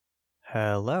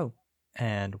Hello,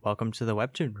 and welcome to the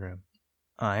Webtoon Room.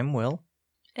 I'm Will,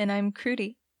 And I'm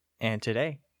Crudy. and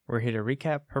today we're here to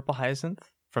recap Purple Hyacinth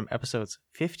from episodes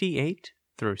 58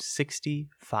 through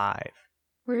 65.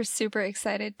 We're super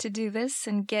excited to do this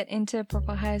and get into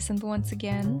Purple Hyacinth once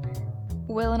again.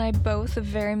 Will and I both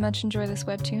very much enjoy this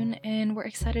webtoon, and we're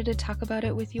excited to talk about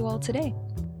it with you all today.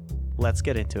 Let's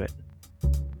get into it.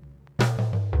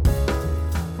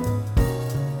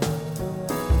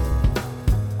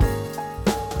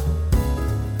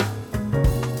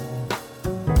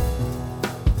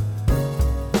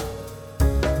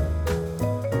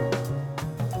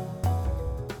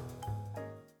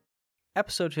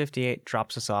 Episode 58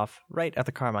 drops us off right at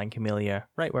the Carmine Camellia,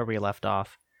 right where we left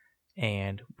off,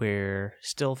 and we're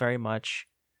still very much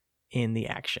in the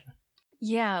action.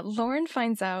 Yeah, Lauren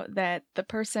finds out that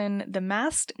the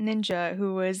masked ninja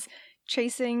who was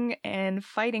chasing and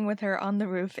fighting with her on the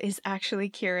roof is actually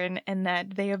Kieran, and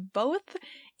that they have both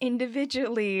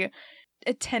individually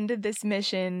attended this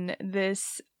mission,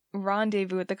 this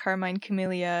rendezvous at the Carmine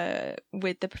Camellia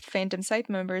with the Phantom Scythe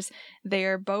members. They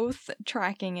are both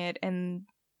tracking it, and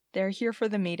they're here for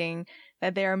the meeting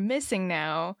that they are missing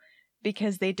now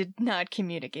because they did not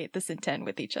communicate this intent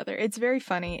with each other. It's very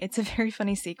funny. It's a very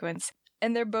funny sequence.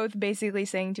 And they're both basically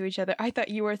saying to each other, I thought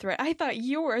you were a threat. I thought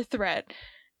you were a threat.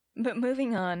 But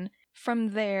moving on, from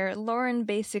there, Lauren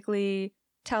basically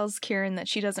tells Kieran that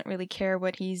she doesn't really care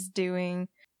what he's doing.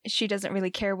 She doesn't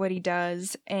really care what he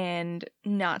does and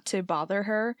not to bother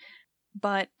her.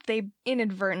 But they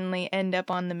inadvertently end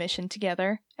up on the mission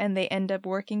together and they end up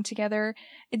working together.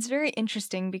 It's very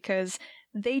interesting because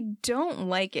they don't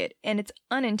like it and it's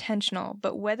unintentional,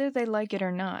 but whether they like it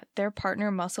or not, their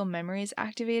partner muscle memory is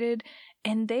activated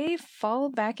and they fall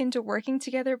back into working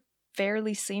together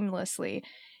fairly seamlessly.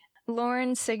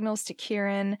 Lauren signals to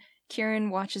Kieran. Kieran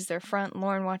watches their front.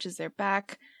 Lauren watches their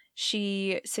back.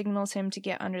 She signals him to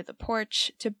get under the porch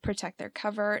to protect their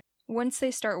cover. Once they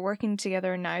start working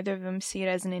together, neither of them see it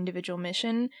as an individual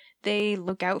mission. They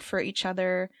look out for each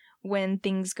other when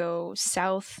things go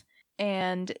south,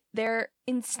 and their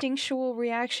instinctual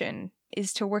reaction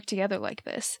is to work together like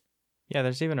this. Yeah,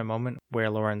 there's even a moment where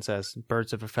Lauren says,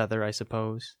 birds of a feather, I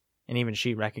suppose. And even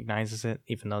she recognizes it,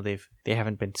 even though they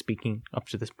haven't been speaking up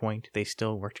to this point. They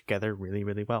still work together really,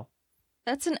 really well.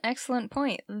 That's an excellent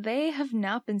point. They have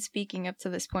not been speaking up to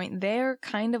this point. They're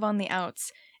kind of on the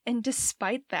outs. And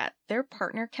despite that, their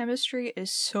partner chemistry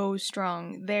is so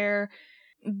strong. Their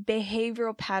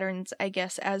behavioral patterns, I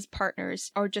guess, as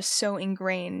partners are just so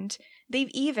ingrained. They've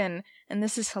even, and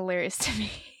this is hilarious to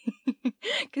me,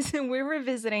 because we're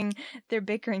revisiting their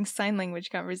bickering sign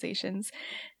language conversations.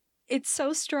 It's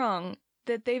so strong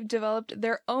that they've developed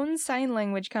their own sign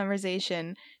language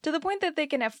conversation to the point that they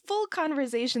can have full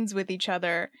conversations with each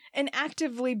other and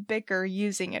actively bicker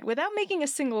using it without making a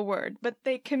single word, but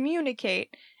they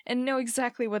communicate and know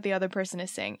exactly what the other person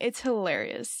is saying. It's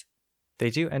hilarious.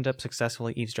 They do end up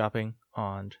successfully eavesdropping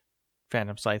on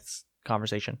Phantom Scythe's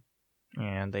conversation,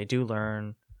 and they do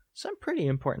learn some pretty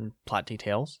important plot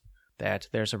details, that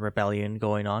there's a rebellion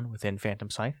going on within Phantom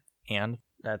Scythe, and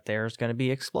that there's going to be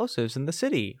explosives in the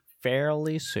city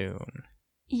fairly soon.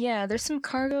 Yeah, there's some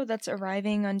cargo that's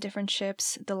arriving on different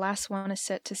ships. The last one is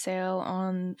set to sail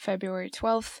on February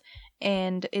 12th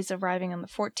and is arriving on the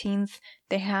 14th.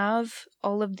 They have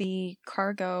all of the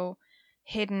cargo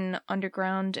hidden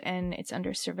underground and it's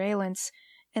under surveillance,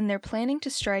 and they're planning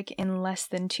to strike in less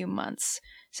than 2 months.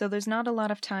 So there's not a lot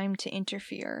of time to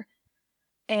interfere.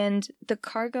 And the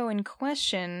cargo in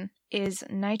question is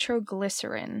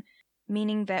nitroglycerin,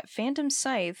 meaning that Phantom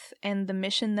Scythe and the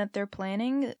mission that they're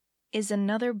planning is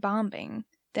another bombing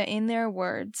that, in their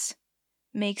words,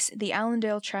 makes the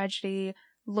Allendale tragedy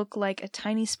look like a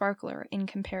tiny sparkler in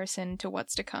comparison to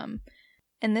what's to come.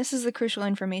 And this is the crucial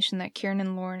information that Kieran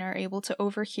and Lauren are able to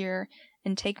overhear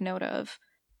and take note of.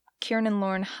 Kieran and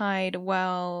Lauren hide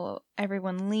while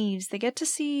everyone leaves. They get to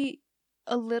see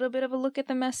a little bit of a look at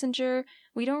the messenger.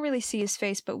 We don't really see his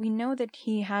face, but we know that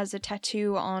he has a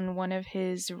tattoo on one of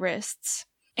his wrists.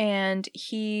 And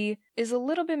he is a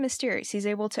little bit mysterious. He's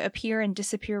able to appear and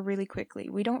disappear really quickly.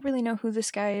 We don't really know who this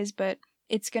guy is, but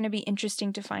it's going to be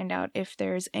interesting to find out if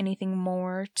there's anything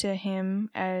more to him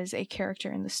as a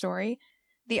character in the story.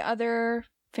 The other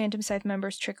Phantom Scythe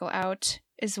members trickle out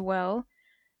as well,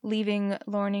 leaving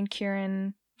Lauren and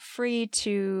Kieran free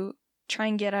to try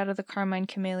and get out of the Carmine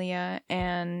Camellia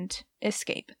and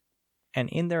escape. And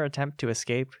in their attempt to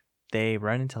escape, they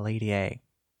run into Lady A.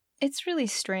 It's really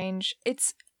strange.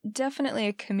 It's definitely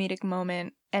a comedic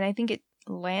moment, and I think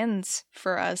lands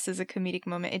for us as a comedic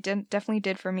moment. It definitely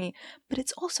did for me, but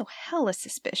it's also hella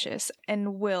suspicious.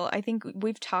 And Will, I think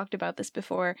we've talked about this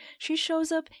before. She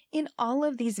shows up in all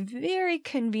of these very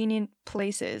convenient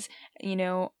places,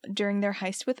 during their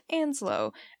heist with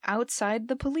Anslow, outside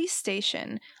the police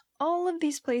station, all of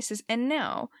these places. And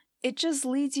now it just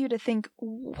leads you to think,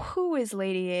 who is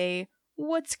Lady A?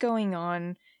 What's going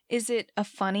on? Is it a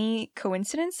funny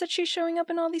coincidence that she's showing up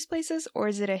in all these places, or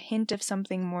is it a hint of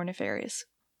something more nefarious?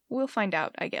 We'll find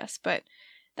out, I guess, but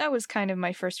that was kind of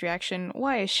my first reaction.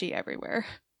 Why is she everywhere?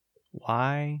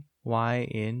 Why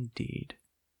indeed.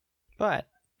 But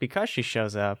because she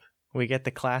shows up, we get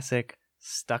the classic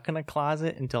stuck in a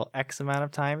closet until X amount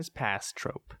of time has passed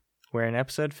trope, where in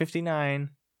episode 59, it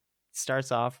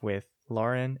starts off with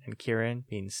Lauren and Kieran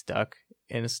being stuck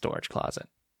in a storage closet.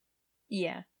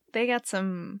 Yeah. They got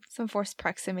some forced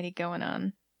proximity going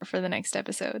on for the next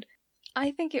episode.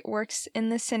 I think it works in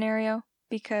this scenario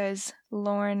because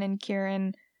Lauren and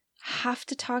Kieran have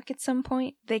to talk at some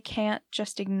point. They can't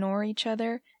just ignore each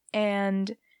other.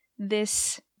 And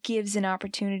this gives an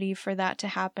opportunity for that to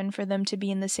happen, for them to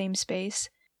be in the same space.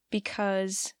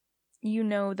 Because you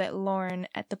know that Lauren,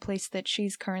 at the place that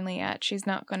she's currently at, she's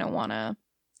not going to want to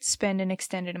spend an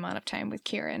extended amount of time with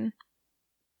Kieran.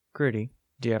 Grudy,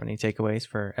 do you have any takeaways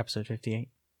for episode 58?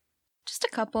 Just a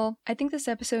couple. I think this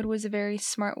episode was a very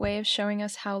smart way of showing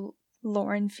us how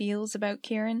Lauren feels about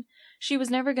Kieran. She was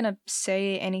never going to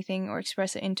say anything or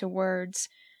express it into words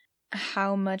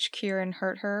how much Kieran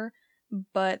hurt her,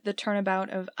 but the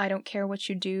turnabout of I don't care what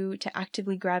you do to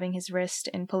actively grabbing his wrist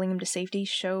and pulling him to safety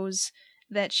shows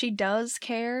that she does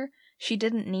care. She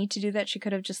didn't need to do that. She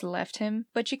could have just left him,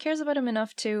 but she cares about him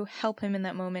enough to help him in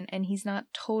that moment, and he's not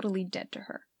totally dead to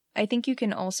her. I think you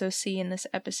can also see in this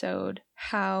episode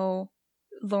how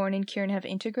Lauren and Kieran have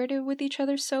integrated with each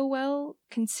other so well,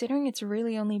 considering it's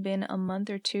really only been a month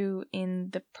or two in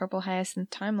the Purple Hyacinth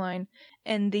timeline,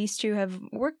 and these two have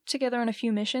worked together on a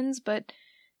few missions, but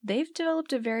they've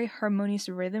developed a very harmonious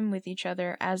rhythm with each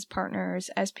other as partners,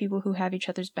 as people who have each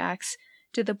other's backs,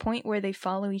 to the point where they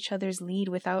follow each other's lead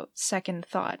without second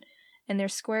thought, and they're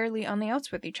squarely on the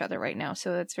outs with each other right now,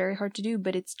 so that's very hard to do,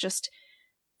 but it's just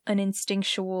an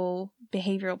instinctual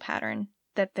behavioral pattern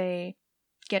that they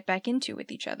get back into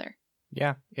with each other.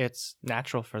 Yeah, it's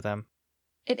natural for them.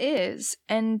 It is,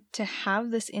 and to have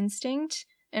this instinct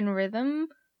and rhythm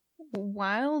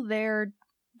while they're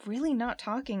really not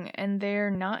talking and they're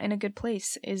not in a good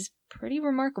place is pretty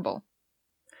remarkable.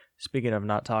 Speaking of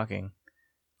not talking,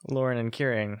 Lauren and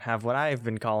Kieran have what I've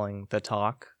been calling the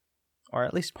talk, or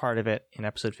at least part of it, in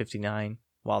episode 59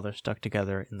 while they're stuck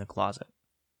together in the closet.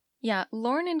 Yeah,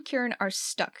 Lauren and Kieran are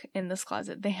stuck in this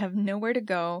closet. They have nowhere to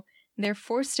go. They're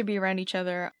forced to be around each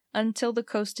other until the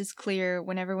coast is clear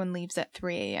when everyone leaves at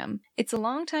 3 a.m. It's a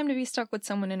long time to be stuck with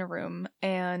someone in a room,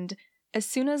 and as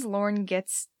soon as Lauren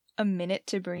gets a minute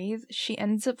to breathe, she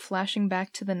ends up flashing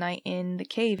back to the night in the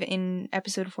cave in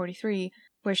episode 43,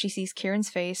 where she sees Kieran's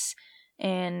face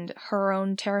and her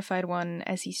own terrified one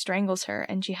as he strangles her,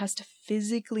 and she has to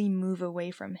physically move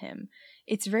away from him.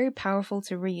 It's very powerful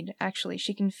to read, actually.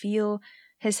 She can feel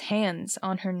his hands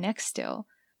on her neck still.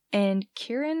 And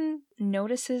Kieran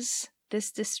notices this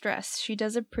distress. She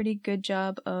does a pretty good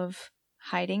job of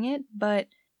hiding it, but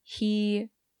he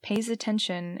pays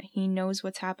attention. He knows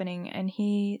what's happening, and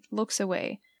he looks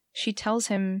away. She tells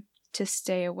him to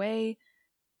stay away,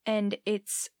 and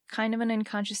it's kind of an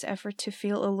unconscious effort to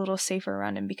feel a little safer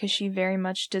around him because she very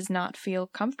much does not feel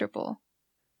comfortable.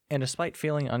 And despite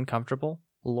feeling uncomfortable,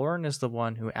 Lauren is the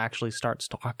one who actually starts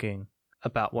talking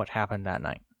about what happened that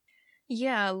night.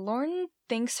 Yeah, Lauren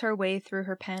thinks her way through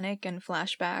her panic and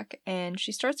flashback, and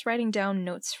she starts writing down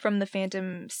notes from the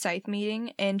Phantom Scythe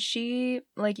meeting, and she,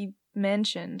 like you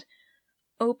mentioned,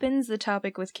 opens the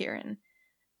topic with Kieran.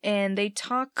 And they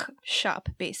talk shop,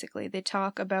 basically. They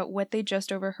talk about what they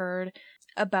just overheard,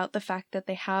 about the fact that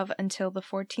they have until the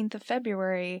 14th of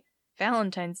February,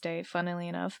 Valentine's Day, funnily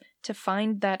enough, to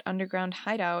find that underground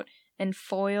hideout and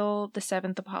foil the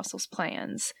Seventh Apostle's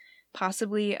plans.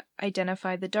 Possibly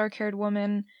identify the dark-haired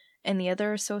woman and the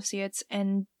other associates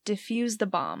and defuse the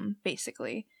bomb,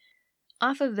 basically.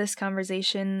 Off of this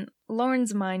conversation,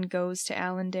 Lauren's mind goes to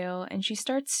Allendale, and she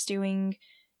starts stewing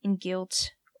in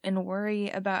guilt and worry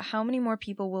about how many more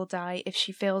people will die if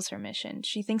she fails her mission.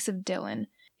 She thinks of Dylan,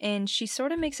 and she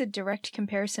sort of makes a direct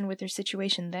comparison with her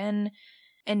situation then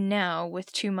and now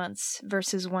with 2 months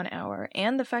versus 1 hour.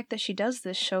 And the fact that she does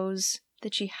this shows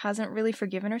that she hasn't really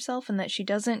forgiven herself and that she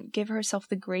doesn't give herself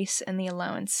the grace and the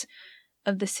allowance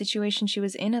of the situation she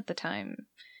was in at the time.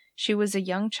 She was a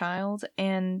young child,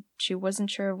 and she wasn't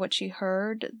sure of what she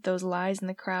heard, those lies in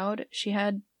the crowd. She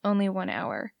had only 1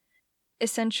 hour.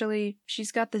 Essentially,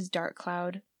 she's got this dark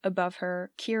cloud above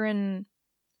her. Kieran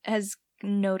has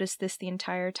noticed this the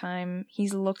entire time. He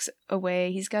looks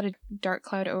away. He's got a dark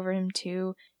cloud over him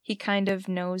too. He kind of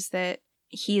knows that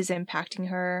he is impacting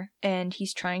her, and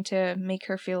he's trying to make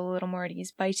her feel a little more at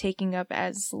ease by taking up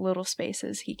as little space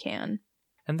as he can.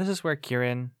 And this is where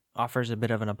Kieran offers a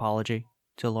bit of an apology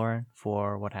to Lauren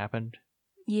for what happened.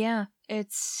 Yeah,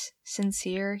 it's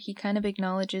sincere. He kind of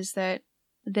acknowledges that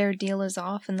their deal is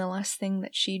off, and the last thing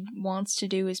that she wants to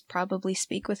do is probably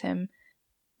speak with him.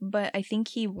 But I think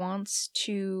he wants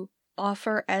to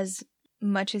offer as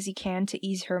much as he can to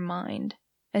ease her mind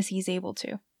as he's able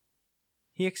to.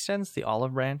 He extends the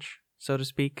olive branch, so to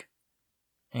speak,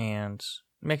 and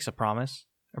makes a promise,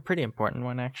 a pretty important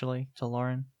one actually, to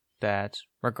Lauren, that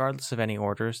regardless of any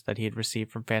orders that he had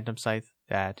received from Phantom Scythe,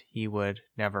 that he would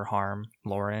never harm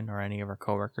Lauren or any of her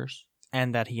coworkers,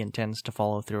 and that he intends to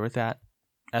follow through with that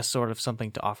as sort of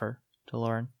something to offer to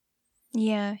Lauren.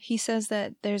 Yeah, he says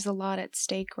that there's a lot at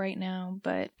stake right now,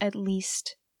 but at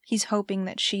least he's hoping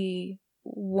that she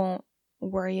won't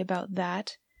worry about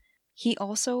that. He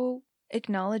also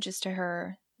acknowledges to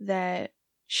her that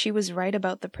she was right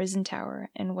about the prison tower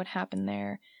and what happened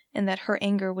there, and that her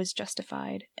anger was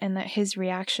justified, and that his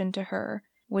reaction to her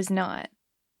was not.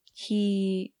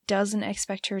 He doesn't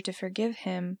expect her to forgive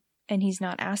him, and he's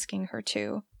not asking her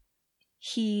to.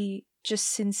 He just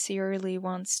sincerely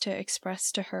wants to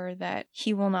express to her that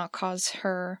he will not cause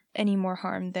her any more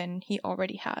harm than he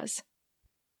already has.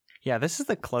 Yeah, this is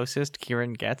the closest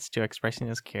Kieran gets to expressing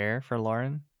his care for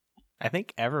Lauren, I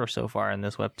think, ever so far in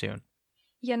this webtoon.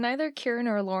 Yeah, neither Kieran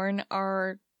or Lauren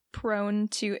are prone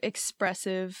to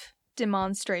expressive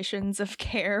demonstrations of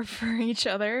care for each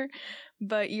other,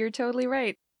 but you're totally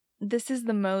right. This is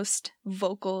the most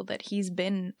vocal that he's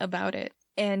been about it,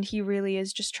 and he really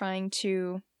is just trying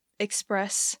to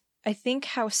express, I think,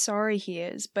 how sorry he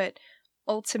is, but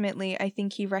ultimately I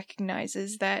think he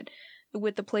recognizes that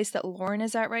with the place that Lauren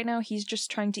is at right now, he's just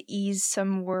trying to ease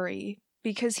some worry,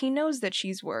 because he knows that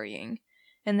she's worrying,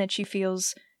 and that she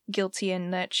feels guilty,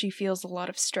 and that she feels a lot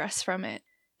of stress from it.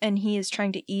 And he is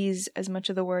trying to ease as much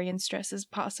of the worry and stress as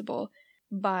possible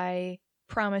by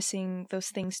promising those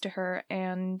things to her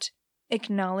and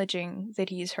acknowledging that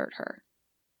he's hurt her.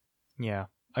 Yeah,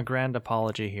 a grand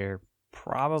apology here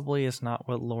probably is not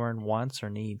what Lauren wants or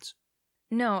needs.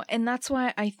 No, and that's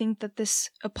why I think that this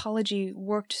apology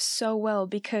worked so well,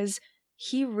 because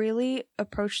he really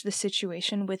approached the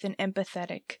situation with an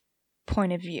empathetic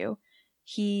point of view.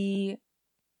 He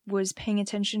was paying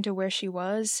attention to where she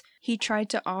was. He tried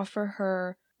to offer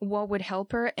her what would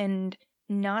help her and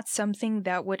not something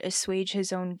that would assuage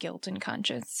his own guilt and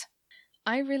conscience.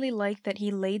 I really like that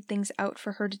he laid things out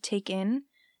for her to take in,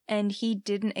 and he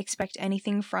didn't expect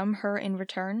anything from her in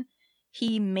return.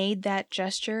 He made that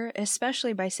gesture,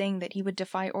 especially by saying that he would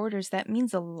defy orders. That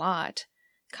means a lot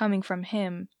coming from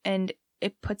him, and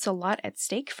it puts a lot at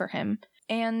stake for him.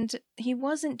 And he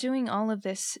wasn't doing all of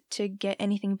this to get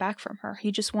anything back from her.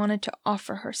 He just wanted to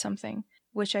offer her something,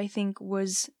 which I think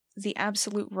was the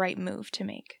absolute right move to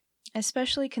make,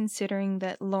 especially considering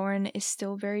that Lauren is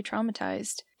still very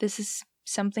traumatized. This is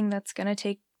something that's going to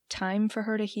take time for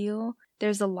her to heal.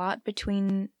 There's a lot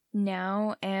between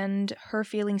now and her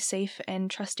feeling safe and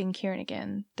trusting Kieran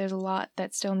again. There's a lot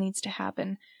that still needs to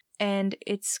happen. And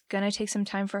it's going to take some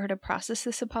time for her to process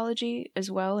this apology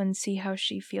as well and see how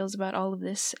she feels about all of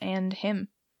this and him.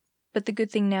 But the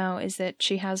good thing now is that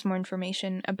she has more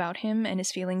information about him and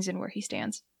his feelings and where he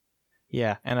stands.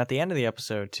 Yeah, and at the end of the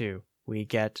episode, too, we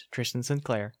get Tristan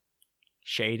Sinclair,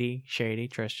 shady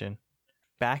Tristan,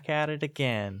 back at it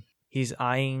again. He's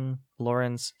eyeing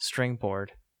Lauren's string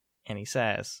board, and he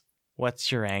says,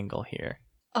 "What's your angle here?"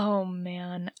 Oh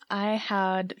man, I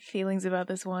had feelings about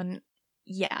this one.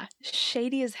 Yeah,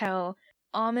 shady as hell,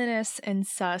 ominous and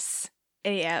sus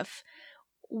AF.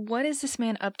 What is this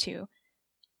man up to?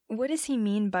 What does he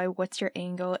mean by what's your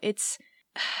angle?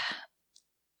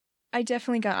 I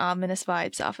definitely got ominous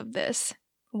vibes off of this.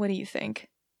 What do you think?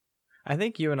 I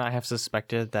think you and I have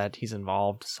suspected that he's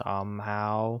involved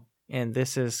somehow, and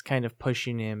this is kind of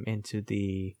pushing him into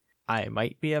the I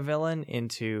might be a villain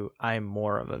into I'm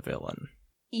more of a villain.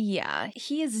 Yeah,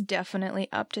 he is definitely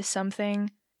up to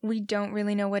something. We don't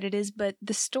really know what it is, but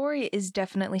the story is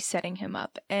definitely setting him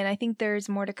up. And I think there's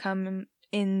more to come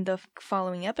in the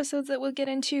following episodes that we'll get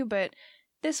into, but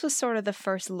this was sort of the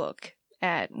first look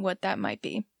at what that might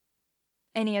be.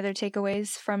 Any other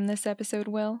takeaways from this episode,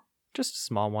 Will? Just a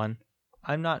small one.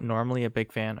 I'm not normally a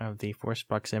big fan of the forced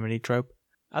proximity trope.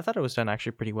 I thought it was done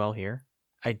actually pretty well here.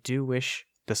 I do wish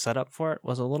the setup for it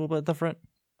was a little bit different.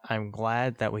 I'm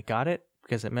glad that we got it,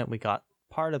 because it meant we got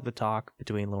part of the talk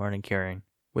between Lauren and Kieran,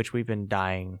 which we've been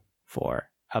dying for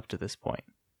up to this point.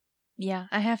 Yeah,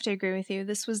 I have to agree with you.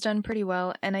 This was done pretty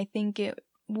well, and I think it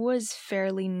was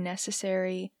fairly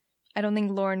necessary. I don't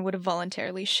think Lauren would have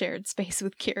voluntarily shared space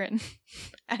with Kieran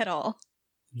at all.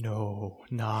 No,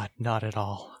 not at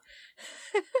all.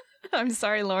 I'm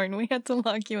sorry, Lauren. We had to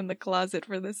lock you in the closet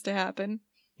for this to happen.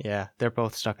 Yeah, they're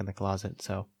both stuck in the closet,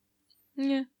 so.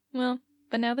 Yeah, well,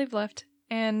 but now they've left,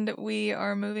 and we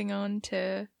are moving on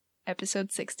to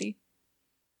episode 60.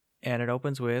 And it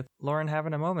opens with Lauren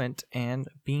having a moment and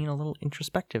being a little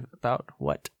introspective about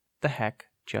what the heck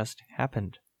just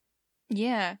happened.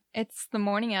 Yeah, it's the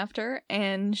morning after,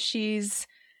 and she's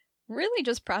really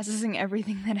just processing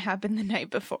everything that happened the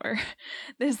night before.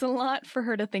 There's a lot for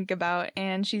her to think about,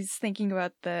 and she's thinking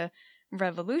about the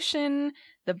revolution,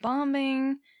 the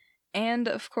bombing, and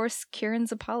of course,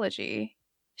 Kieran's apology.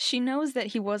 She knows that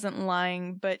he wasn't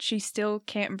lying, but she still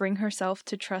can't bring herself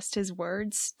to trust his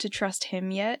words, to trust him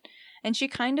yet. And she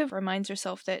kind of reminds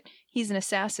herself that he's an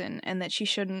assassin and that she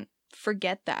shouldn't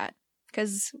forget that.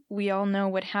 Because we all know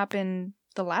what happened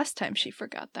the last time she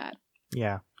forgot that.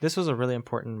 Yeah, this was a really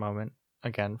important moment,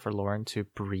 again, for Lauren to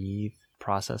breathe,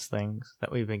 process things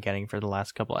that we've been getting for the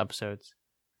last couple episodes.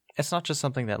 It's not just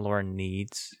something that Lauren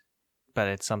needs, but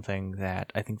it's something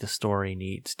that I think the story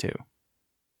needs too.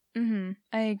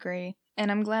 I agree.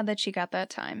 And I'm glad that she got that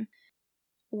time.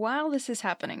 While this is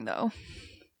happening, though,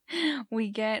 we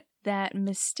get that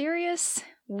mysterious,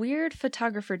 weird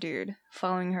photographer dude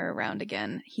following her around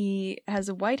again. He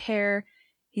has white hair,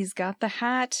 he's got the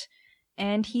hat,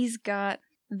 and he's got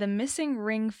the missing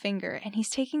ring finger, and he's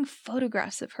taking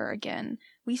photographs of her again.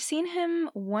 We've seen him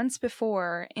once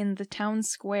before in the town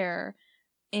square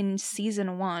in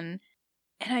season 1.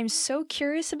 And I'm so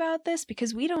curious about this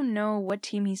because we don't know what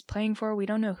team he's playing for. We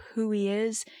don't know who he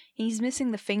is. He's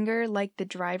missing the finger like the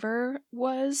driver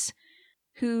was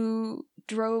who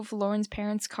drove Lauren's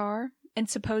parents' car and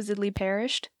supposedly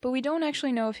perished. But we don't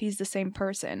actually know if he's the same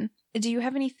person. Do you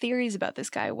have any theories about this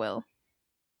guy, Will?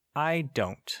 I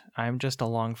don't. I'm just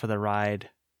along for the ride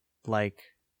like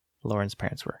Lauren's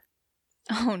parents were.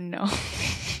 Oh, no.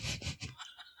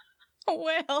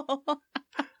 Well...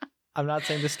 I'm not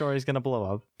saying the story's going to blow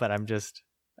up, but I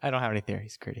don't have any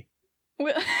theories, Gertie.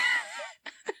 Well,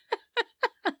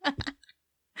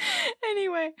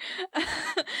 anyway,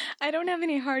 I don't have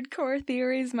any hardcore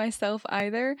theories myself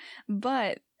either,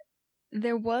 but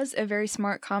there was a very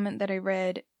smart comment that I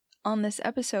read on this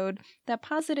episode that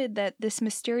posited that this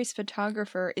mysterious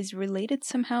photographer is related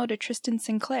somehow to Tristan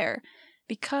Sinclair,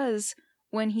 because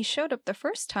when he showed up the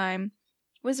first time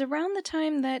was around the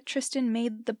time that Tristan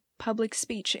made the public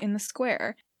speech in the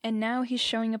square, and now he's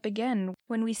showing up again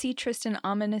when we see Tristan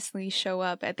ominously show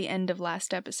up at the end of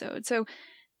last episode. So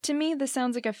to me, this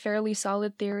sounds like a fairly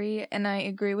solid theory, and I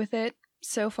agree with it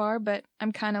so far, but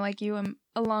I'm kind of like you, I'm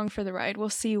along for the ride. We'll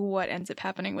see what ends up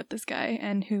happening with this guy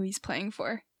and who he's playing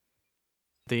for.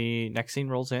 The next scene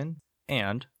rolls in,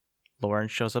 and Lauren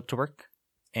shows up to work,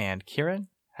 and Kieran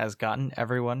has gotten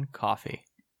everyone coffee.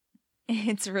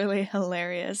 It's really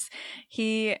hilarious.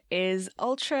 He is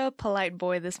ultra polite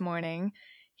boy this morning.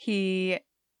 He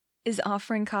is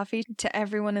offering coffee to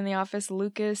everyone in the office.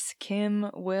 Lucas, Kim,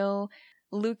 Will.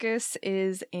 Lucas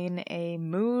is in a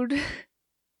mood.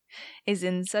 Is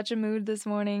in such a mood this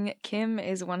morning. Kim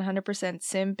is 100%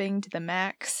 simping to the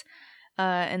max.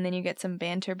 And then you get some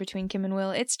banter between Kim and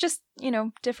Will. It's just,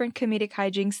 different comedic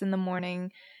hijinks in the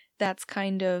morning. That's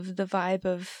kind of the vibe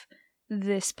of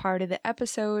this part of the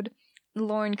episode.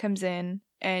 Lauren comes in,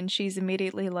 and she's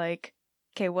immediately like,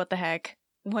 okay, what the heck?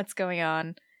 What's going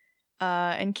on?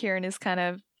 And Kieran is kind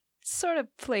of sort of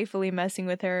playfully messing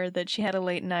with her that she had a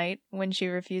late night when she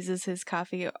refuses his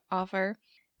coffee offer.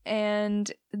 And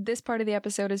this part of the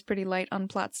episode is pretty light on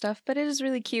plot stuff, but it is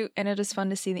really cute, and it is fun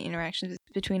to see the interactions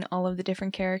between all of the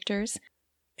different characters.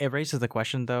 It raises the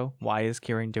question, though, why is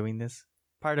Kieran doing this?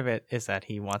 Part of it is that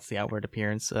he wants the outward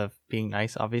appearance of being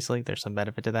nice, obviously. There's some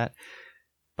benefit to that.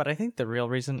 But I think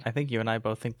you and I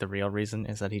both think the real reason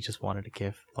is that he just wanted to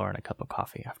give Lauren a cup of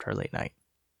coffee after a late night.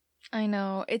 I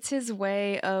know. It's his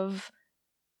way of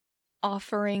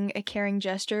offering a caring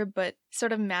gesture, but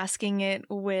sort of masking it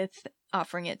with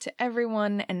offering it to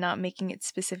everyone and not making it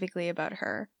specifically about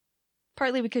her.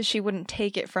 Partly because she wouldn't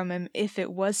take it from him if it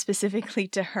was specifically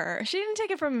to her. She didn't take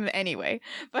it from him anyway,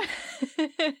 but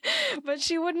but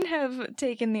she wouldn't have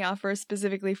taken the offer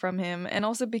specifically from him, and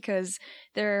also because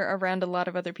they're around a lot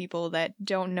of other people that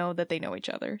don't know that they know each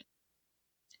other.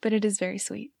 But it is very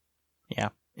sweet. Yeah.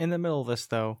 In the middle of this,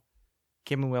 though,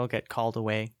 Kim and Will get called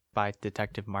away by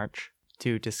Detective March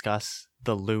to discuss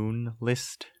the loon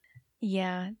list.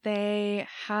 Yeah, they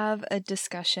have a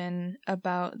discussion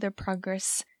about their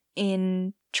progress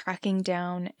in tracking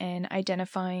down and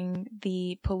identifying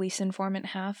the police informant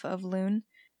half of Loon.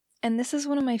 And this is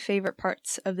one of my favorite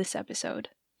parts of this episode.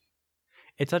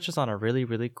 It touches on a really,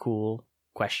 really cool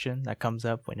question that comes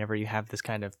up whenever you have this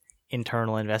kind of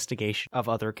internal investigation of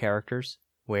other characters,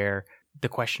 where the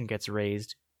question gets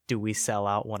raised, do we sell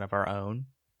out one of our own?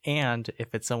 And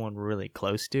if it's someone we're really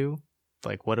close to,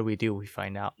 like, what do? We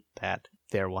find out that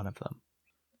they're one of them.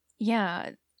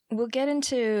 Yeah, we'll get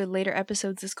into later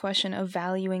episodes this question of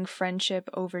valuing friendship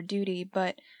over duty,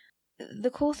 but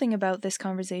the cool thing about this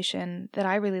conversation that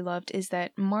I really loved is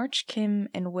that March, Kim,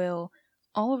 and Will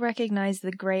all recognize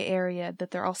the gray area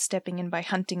that they're all stepping in by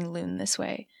hunting Loon this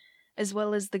way, as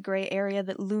well as the gray area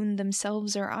that Loon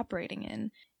themselves are operating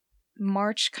in.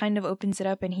 March kind of opens it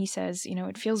up and he says,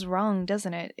 it feels wrong,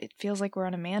 doesn't it? It feels like we're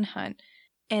on a manhunt.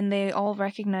 And they all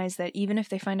recognize that even if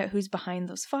they find out who's behind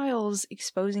those files,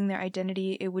 exposing their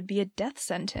identity, it would be a death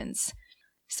sentence.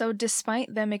 So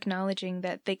despite them acknowledging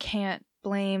that they can't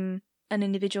blame an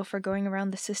individual for going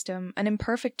around the system, an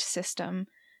imperfect system,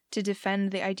 to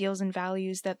defend the ideals and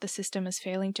values that the system is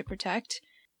failing to protect,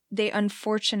 they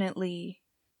unfortunately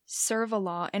serve a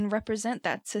law and represent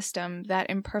that system, that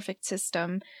imperfect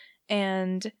system,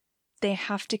 and they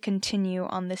have to continue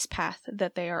on this path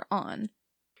that they are on.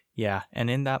 Yeah, and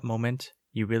in that moment,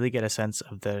 you really get a sense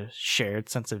of the shared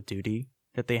sense of duty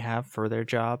that they have for their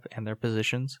job and their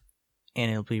positions, and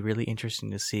it'll be really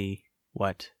interesting to see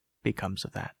what becomes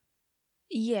of that.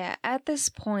 Yeah, at this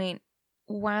point,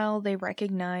 while they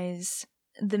recognize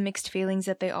the mixed feelings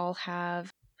that they all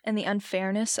have and the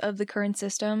unfairness of the current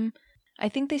system, I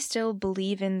think they still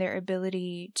believe in their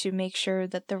ability to make sure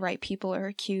that the right people are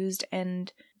accused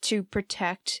and to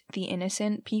protect the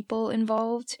innocent people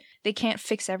involved. They can't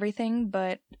fix everything,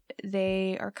 but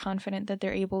they are confident that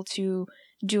they're able to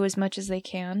do as much as they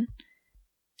can.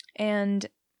 And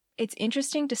it's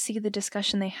interesting to see the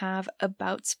discussion they have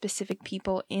about specific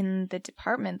people in the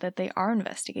department that they are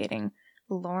investigating,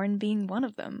 Lauren being one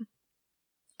of them.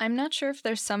 I'm not sure if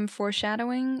there's some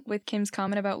foreshadowing with Kim's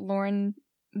comment about Lauren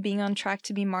being on track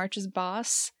to be March's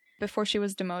boss before she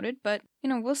was demoted, but,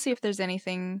 we'll see if there's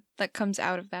anything that comes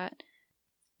out of that.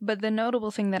 But the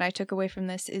notable thing that I took away from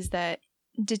this is that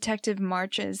Detective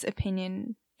March's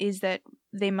opinion is that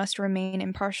they must remain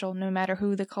impartial no matter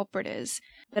who the culprit is.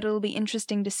 But it'll be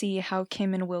interesting to see how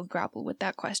Kim and Will grapple with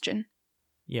that question.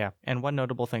 Yeah, and one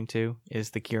notable thing too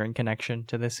is the Kieran connection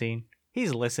to this scene.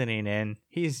 He's listening in,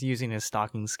 he's using his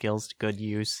stalking skills to good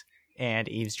use, and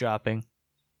eavesdropping.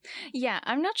 Yeah,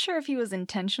 I'm not sure if he was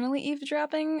intentionally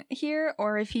eavesdropping here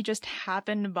or if he just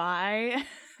happened by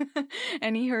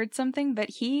and he heard something, but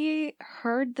he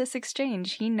heard this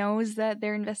exchange. He knows that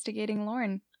they're investigating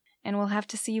Lauren, and we'll have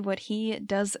to see what he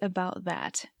does about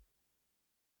that.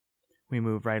 We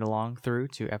move right along through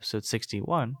to episode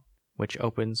 61, which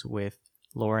opens with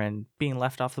Lauren being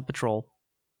left off the patrol.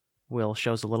 Will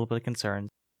shows a little bit of concern,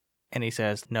 and he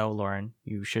says, "No, Lauren,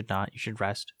 you should not. You should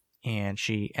rest." And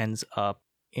she ends up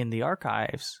in the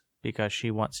archives because she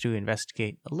wants to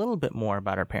investigate a little bit more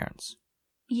about her parents.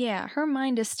 Yeah, her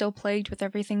mind is still plagued with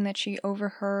everything that she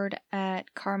overheard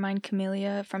at Carmine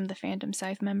Camellia from the Phantom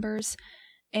Scythe members,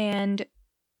 and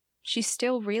she's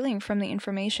still reeling from the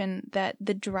information that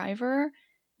the driver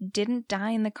didn't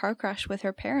die in the car crash with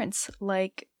her parents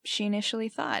like she initially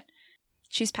thought.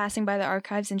 She's passing by the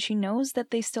archives and she knows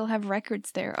that they still have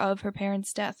records there of her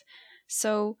parents' death.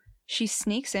 So she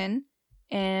sneaks in,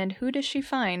 and who does she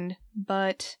find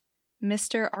but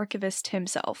Mr. Archivist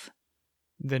himself?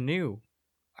 The new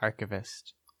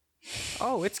archivist.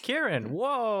 Oh, it's Kieran.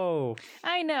 Whoa!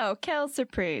 I know, quelle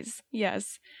surprise.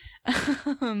 Yes.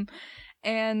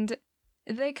 And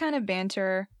they kind of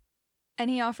banter, and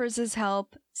he offers his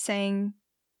help, saying,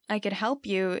 "I could help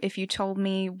you if you told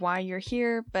me why you're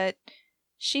here," but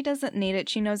she doesn't need it.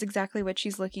 She knows exactly what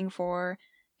she's looking for.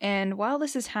 And while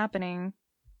this is happening,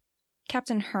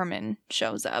 Captain Herman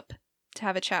shows up to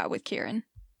have a chat with Kieran.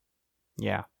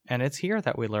 Yeah, and it's here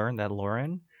that we learn that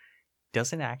Lauren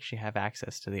doesn't actually have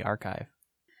access to the archive.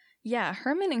 Yeah,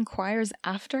 Herman inquires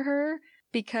after her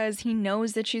because he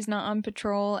knows that she's not on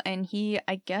patrol, and he,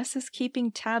 I guess, is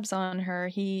keeping tabs on her.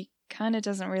 He kind of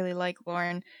doesn't really like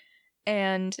Lauren.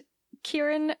 And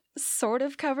Kieran sort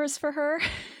of covers for her.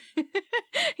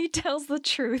 He tells the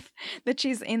truth that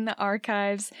she's in the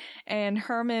archives, and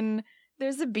Herman,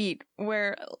 there's a beat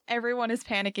where everyone is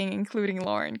panicking, including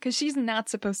Lauren, because she's not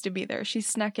supposed to be there. She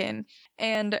snuck in,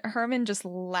 and Herman just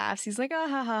laughs. He's like, "Ah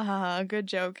ha ha ha ha, good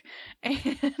joke,"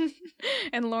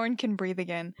 and Lauren can breathe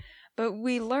again. But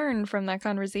we learn from that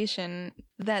conversation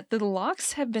that the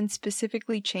locks have been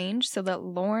specifically changed so that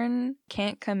Lauren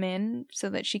can't come in, so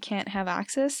that she can't have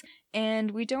access.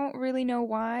 And we don't really know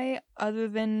why, other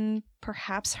than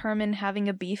perhaps Herman having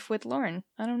a beef with Lauren.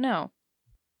 I don't know.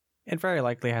 It very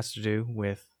likely has to do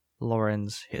with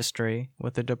Lauren's history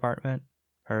with the department,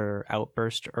 her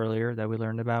outburst earlier that we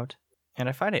learned about. And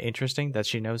I find it interesting that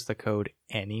she knows the code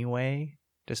anyway,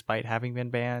 despite having been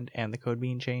banned and the code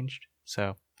being changed.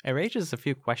 So it raises a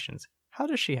few questions. How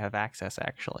does she have access,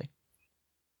 actually?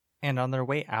 And on their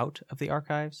way out of the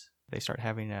archives, they start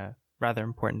having a rather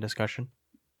important discussion.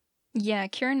 Yeah,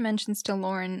 Kieran mentions to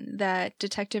Lauren that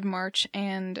Detective March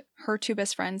and her two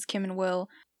best friends, Kim and Will,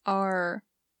 are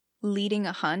leading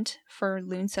a hunt for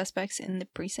loon suspects in the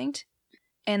precinct,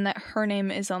 and that her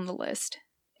name is on the list.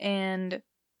 And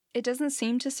it doesn't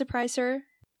seem to surprise her.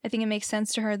 I think it makes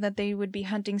sense to her that they would be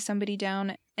hunting somebody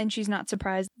down, and she's not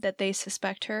surprised that they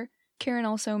suspect her. Kieran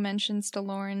also mentions to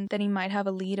Lauren that he might have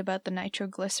a lead about the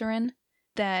nitroglycerin,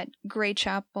 that Grey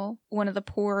Chapel, one of the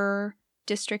poorer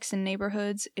districts and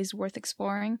neighborhoods, is worth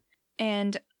exploring.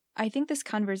 And I think this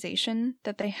conversation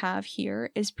that they have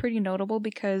here is pretty notable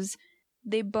because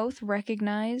they both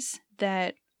recognize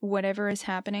that whatever is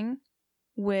happening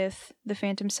with the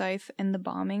Phantom Scythe and the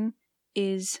bombing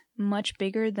is much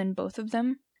bigger than both of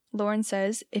them. Lauren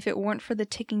says, "If it weren't for the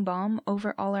ticking bomb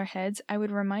over all our heads, I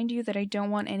would remind you that I don't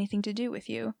want anything to do with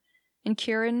you." And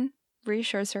Kieran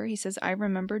reassures her. He says, "I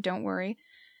remember, don't worry."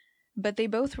 But they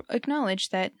both acknowledge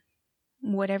that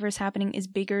whatever's happening is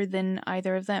bigger than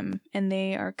either of them, and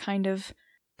they are kind of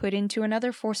put into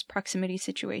another forced proximity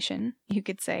situation, you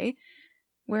could say,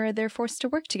 where they're forced to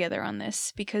work together on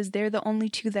this because they're the only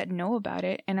two that know about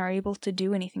it and are able to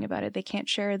do anything about it. They can't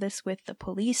share this with the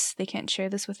police. They can't share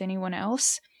this with anyone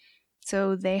else.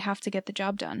 So they have to get the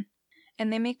job done.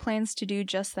 And they make plans to do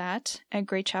just that at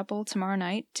Grey Chapel tomorrow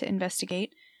night to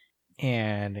investigate.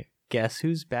 And guess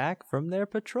who's back from their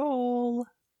patrol?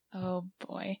 Oh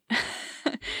boy.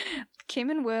 Kim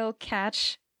and Will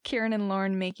catch Kieran and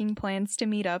Lauren making plans to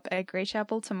meet up at Grey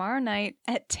Chapel tomorrow night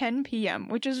at 10 p.m.,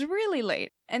 which is really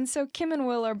late. And so Kim and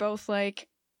Will are both like,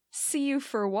 "See you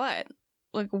for what?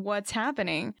 Like, what's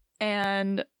happening?"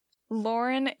 And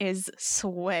Lauren is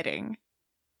sweating.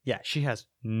 Yeah, she has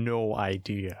no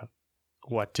idea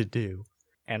what to do.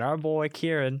 And our boy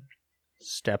Kieran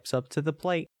steps up to the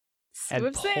plate and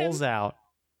Swoops pulls in. out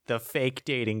the fake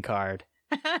dating card.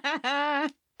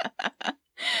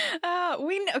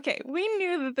 We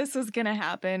knew that this was gonna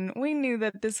happen. We knew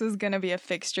that this was gonna be a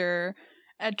fixture,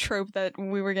 a trope that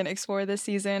we were gonna explore this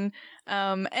season.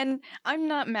 And I'm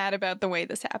not mad about the way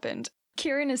this happened.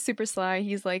 Kieran is super sly.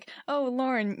 He's like, "Oh,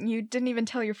 Lauren, you didn't even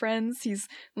tell your friends." He's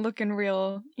looking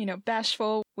real,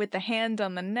 bashful with the hand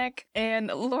on the neck. And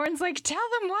Lauren's like, "Tell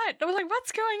them what?" I'm like,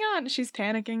 "What's going on?" She's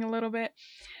panicking a little bit.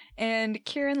 And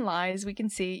Kieran lies. We can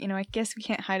see, I guess we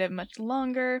can't hide it much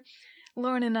longer.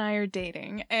 Lauren and I are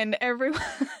dating. And everyone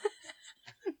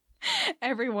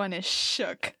is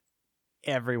shook.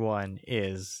 Everyone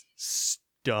is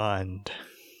stunned.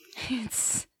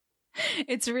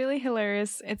 It's really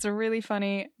hilarious. It's a really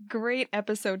funny, great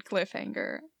episode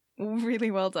cliffhanger. Really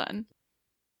well done.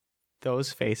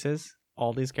 Those faces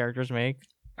all these characters make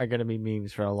are going to be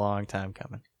memes for a long time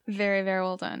coming. Very, very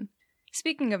well done.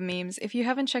 Speaking of memes, if you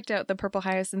haven't checked out the Purple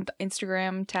Hyacinth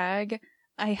Instagram tag,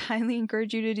 I highly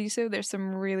encourage you to do so. There's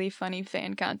some really funny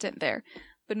fan content there.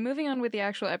 But moving on with the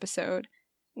actual episode,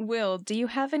 Will, do you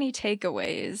have any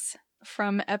takeaways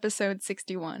from episode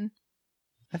 61?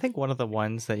 I think one of the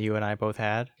ones that you and I both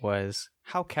had was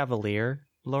how cavalier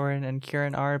Lauren and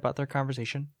Kieran are about their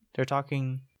conversation. They're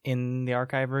talking in the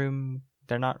archive room.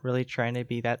 They're not really trying to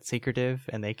be that secretive,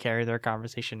 and they carry their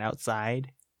conversation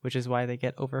outside, which is why they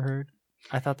get overheard.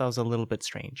 I thought that was a little bit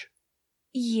strange.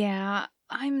 Yeah,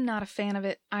 I'm not a fan of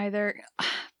it either.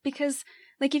 Because,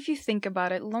 if you think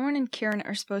about it, Lauren and Kieran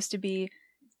are supposed to be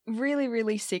really,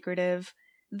 really secretive.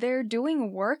 They're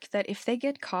doing work that if they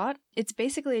get caught, it's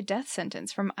basically a death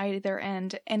sentence from either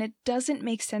end, and it doesn't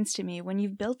make sense to me when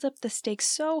you've built up the stakes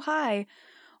so high.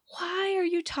 Why are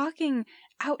you talking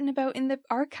out and about in the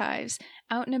archives,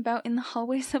 out and about in the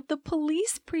hallways of the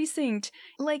police precinct?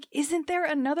 Isn't there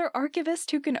another archivist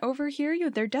who can overhear you?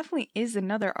 There definitely is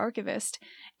another archivist.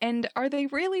 And are they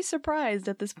really surprised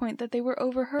at this point that they were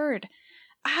overheard?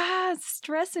 It's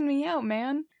stressing me out,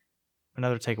 man.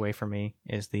 Another takeaway for me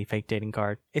is the fake dating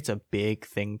card. It's a big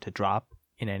thing to drop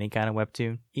in any kind of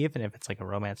webtoon, even if it's like a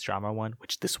romance drama one,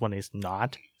 which this one is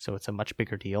not, so it's a much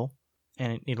bigger deal.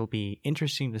 And it'll be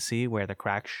interesting to see where the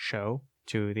cracks show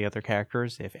to the other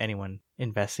characters if anyone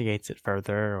investigates it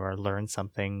further or learns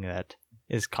something that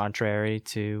is contrary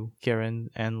to Kieran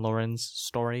and Lauren's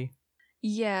story.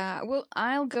 Yeah, well,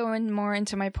 I'll go in more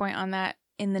into my point on that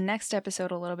in the next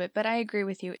episode a little bit, but I agree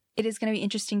with you. It is going to be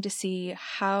interesting to see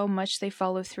how much they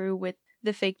follow through with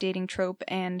the fake dating trope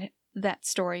and that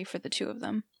story for the two of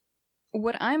them.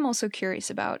 What I'm also curious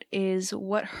about is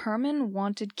what Herman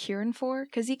wanted Kieran for,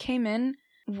 because he came in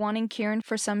wanting Kieran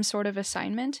for some sort of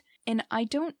assignment, and I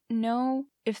don't know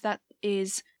if that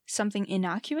is something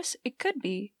innocuous. It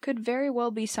could very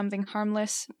well be something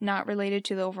harmless, not related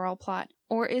to the overall plot.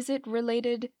 Or is it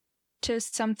related to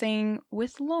something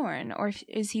with Lauren, or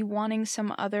is he wanting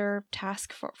some other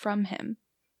task from him?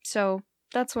 So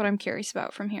that's what I'm curious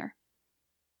about from here.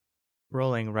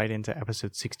 Rolling right into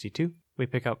episode 62, we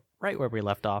pick up right where we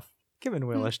left off. Kim and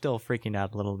Will are still freaking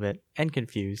out a little bit and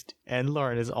confused, and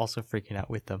Lauren is also freaking out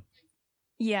with them.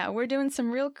 Yeah, we're doing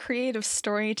some real creative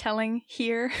storytelling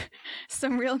here.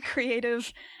 Some real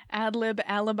creative ad-lib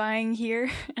alibying here,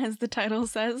 as the title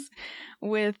says,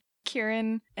 with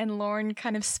Kieran and Lauren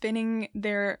kind of spinning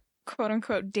their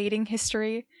quote-unquote dating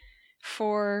history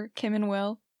for Kim and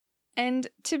Will. And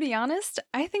to be honest,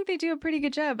 I think they do a pretty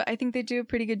good job. I think they do a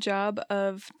pretty good job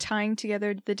of tying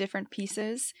together the different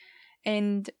pieces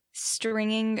and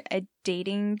stringing a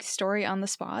dating story on the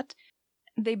spot.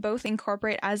 They both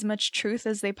incorporate as much truth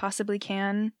as they possibly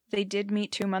can. They did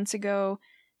meet 2 months ago.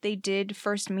 They did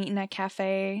first meet in a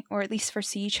cafe, or at least first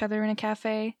see each other in a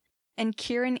cafe. And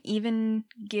Kieran even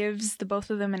gives the both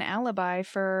of them an alibi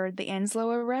for the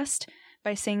Anslow arrest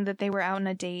by saying that they were out on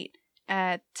a date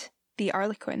at the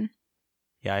Harlequin.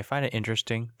 Yeah, I find it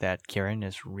interesting that Kieran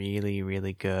is really,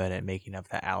 really good at making up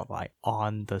that alibi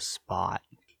on the spot.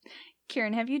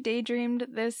 Kieran, have you daydreamed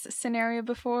this scenario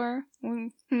before? I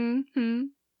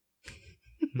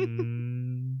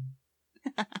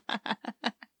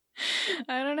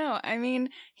don't know. I mean,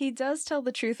 he does tell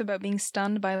the truth about being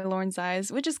stunned by Lauren's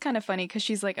eyes, which is kind of funny because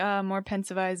she's like, more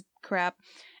pensive eyes, crap.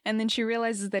 And then she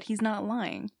realizes that he's not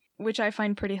lying, which I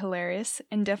find pretty hilarious.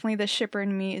 And definitely the shipper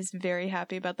in me is very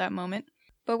happy about that moment.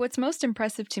 But what's most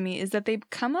impressive to me is that they've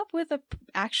come up with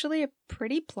actually a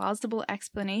pretty plausible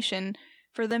explanation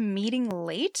for them meeting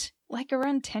late, like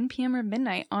around 10 p.m. or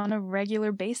midnight on a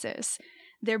regular basis.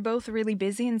 They're both really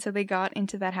busy, and so they got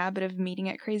into that habit of meeting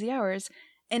at crazy hours.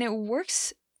 And it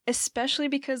works, especially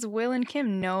because Will and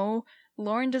Kim know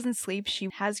Lauren doesn't sleep. She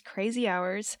has crazy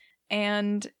hours,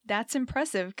 and that's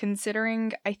impressive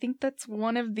considering I think that's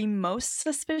one of the most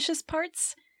suspicious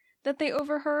parts that they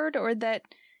overheard or that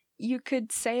you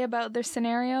could say about their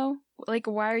scenario. Like,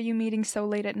 why are you meeting so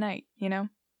late at night, you know?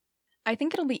 I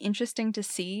think it'll be interesting to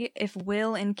see if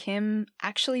Will and Kim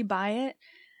actually buy it.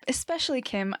 Especially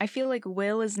Kim. I feel like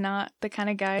Will is not the kind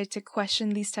of guy to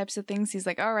question these types of things. He's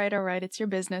like, all right, it's your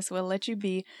business. We'll let you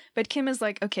be. But Kim is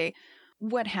like, okay,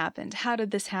 what happened? How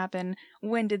did this happen?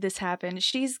 When did this happen?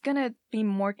 She's gonna be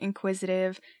more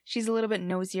inquisitive. She's a little bit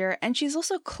nosier. And she's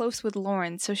also close with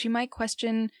Lauren. So she might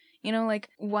question, like,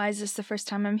 why is this the first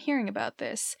time I'm hearing about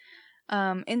this?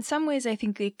 In some ways, I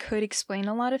think they could explain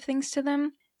a lot of things to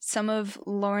them. Some of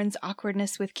Lauren's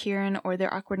awkwardness with Kieran or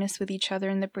their awkwardness with each other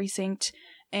in the precinct,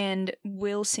 and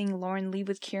Will seeing Lauren leave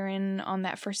with Kieran on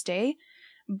that first day.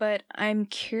 But I'm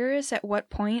curious at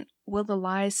what point will the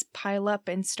lies pile up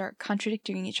and start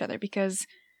contradicting each other, because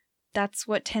that's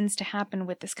what tends to happen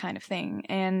with this kind of thing.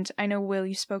 And I know, Will,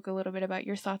 you spoke a little bit about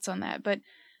your thoughts on that, but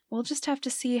we'll just have to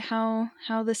see how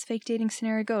this fake dating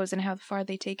scenario goes and how far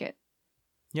they take it.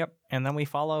 Yep, and then we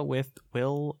follow with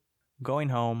Will going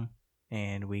home,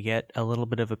 and we get a little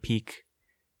bit of a peek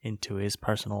into his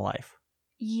personal life.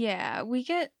 Yeah, we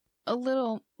get a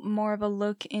little more of a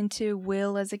look into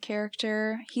Will as a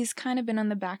character. He's kind of been on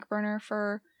the back burner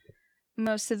for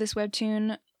most of this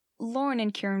webtoon. Lauren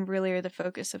and Kieran really are the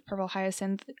focus of Purple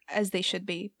Hyacinth, as they should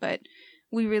be, but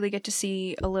we really get to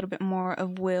see a little bit more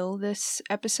of Will this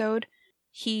episode.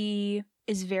 He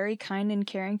is very kind and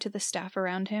caring to the staff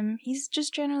around him. He's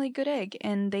just generally a good egg,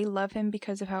 and they love him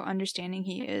because of how understanding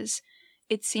he is.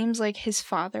 It seems like his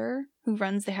father, who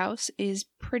runs the house, is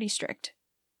pretty strict.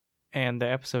 And the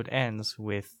episode ends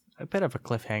with a bit of a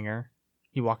cliffhanger.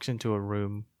 He walks into a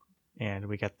room, and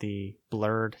we get the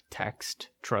blurred text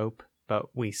trope,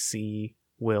 but we see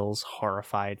Will's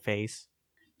horrified face.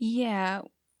 Yeah,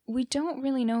 we don't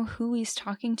really know who he's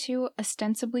talking to.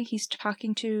 Ostensibly, he's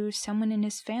talking to someone in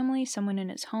his family, someone in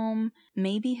his home,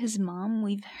 maybe his mom.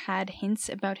 We've had hints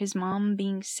about his mom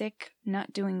being sick,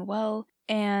 not doing well,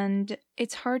 and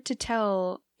it's hard to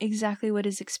tell exactly what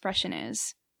his expression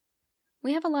is.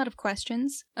 We have a lot of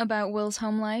questions about Will's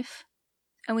home life,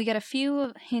 and we get a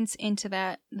few hints into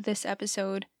that this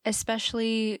episode,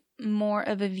 especially more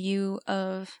of a view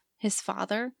of his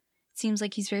father. It seems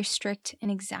like he's very strict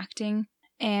and exacting.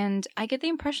 And I get the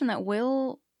impression that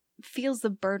Will feels the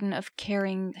burden of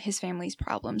carrying his family's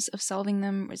problems, of solving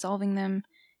them, resolving them,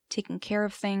 taking care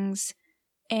of things.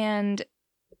 And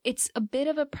it's a bit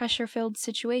of a pressure-filled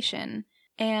situation.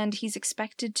 And he's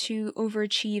expected to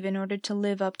overachieve in order to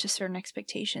live up to certain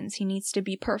expectations. He needs to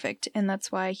be perfect, and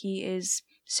that's why he is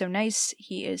so nice,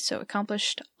 he is so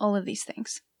accomplished, all of these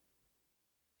things.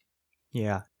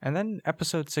 Yeah, and then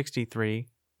episode 63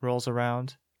 rolls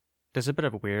around. There's a bit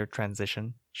of a weird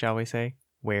transition, shall we say,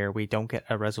 where we don't get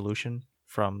a resolution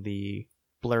from the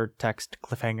blurred text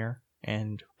cliffhanger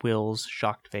and Will's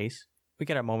shocked face. We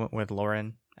get a moment with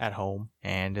Lauren at home,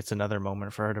 and it's another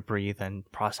moment for her to breathe and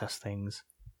process things.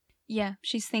 Yeah,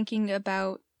 she's thinking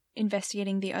about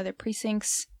investigating the other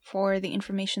precincts for the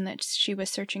information that she was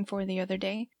searching for the other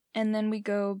day. And then we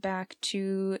go back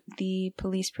to the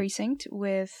police precinct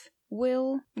with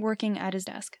Will working at his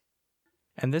desk.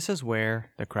 And this is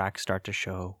where the cracks start to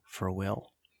show for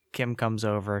Will. Kim comes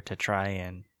over to try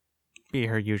and be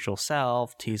her usual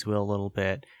self, tease Will a little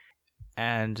bit,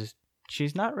 and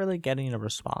she's not really getting a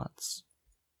response.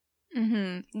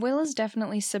 Will is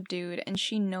definitely subdued, and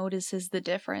she notices the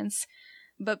difference.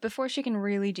 But before she can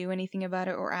really do anything about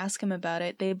it or ask him about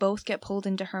it, they both get pulled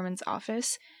into Herman's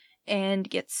office and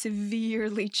get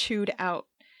severely chewed out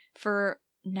for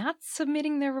not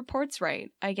submitting their reports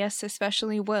right. I guess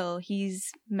especially Will.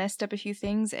 He's messed up a few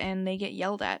things and they get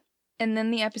yelled at. And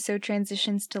then the episode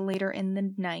transitions to later in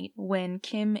the night when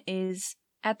Kim is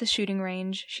at the shooting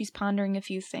range. She's pondering a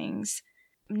few things.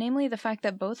 Namely, the fact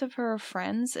that both of her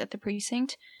friends at the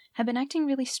precinct have been acting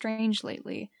really strange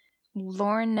lately.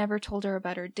 Lauren never told her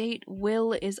about her date,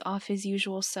 Will is off his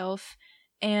usual self,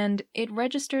 and it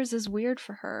registers as weird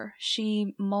for her.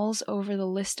 She mulls over the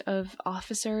list of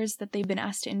officers that they've been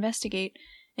asked to investigate,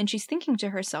 and she's thinking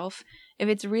to herself, if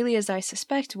it's really as I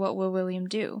suspect, what will William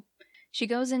do? She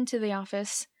goes into the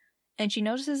office, and she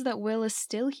notices that Will is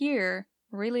still here,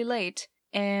 really late,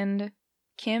 and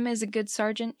Kim is a good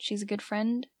sergeant, she's a good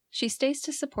friend. She stays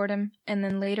to support him, and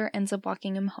then later ends up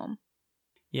walking him home.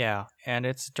 Yeah, and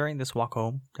it's during this walk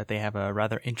home that they have a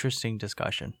rather interesting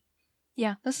discussion.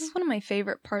 Yeah, this is one of my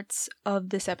favorite parts of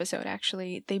this episode,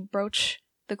 actually. They broach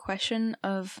the question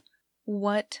of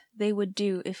what they would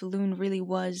do if Loon really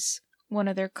was one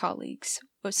of their colleagues,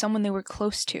 or someone they were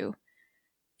close to.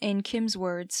 In Kim's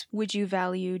words, would you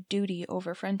value duty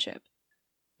over friendship?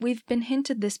 We've been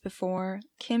hinted this before.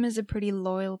 Kim is a pretty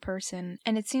loyal person,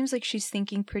 and it seems like she's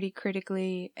thinking pretty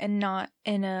critically and not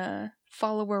in a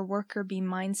follower worker bee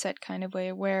mindset kind of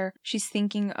way where she's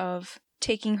thinking of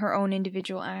taking her own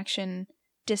individual action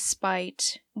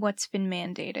despite what's been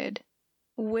mandated.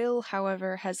 Will,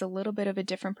 however, has a little bit of a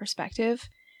different perspective.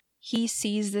 He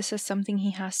sees this as something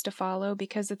he has to follow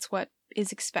because it's what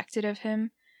is expected of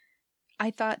him. I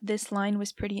thought this line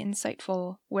was pretty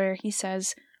insightful where he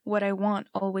says, what I want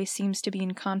always seems to be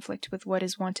in conflict with what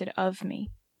is wanted of me.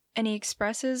 And he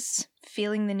expresses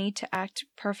feeling the need to act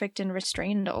perfect and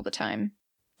restrained all the time.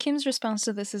 Kim's response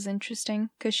to this is interesting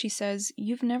because she says,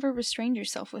 you've never restrained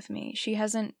yourself with me. She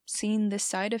hasn't seen this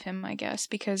side of him, I guess,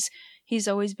 because he's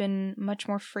always been much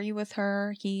more free with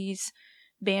her. He's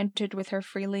bantered with her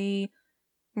freely,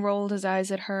 rolled his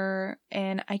eyes at her,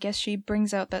 and I guess she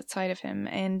brings out that side of him.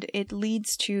 And it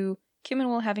leads to Kim and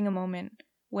Will having a moment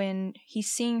when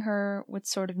he's seeing her with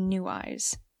sort of new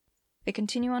eyes. They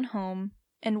continue on home,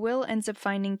 and Will ends up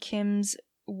finding Kim's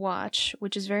watch,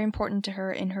 which is very important to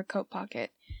her, in her coat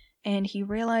pocket, and he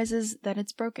realizes that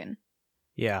it's broken.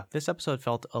 Yeah, this episode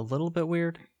felt a little bit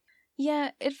weird.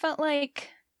 Yeah, it felt like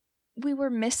we were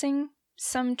missing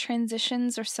some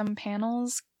transitions or some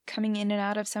panels coming in and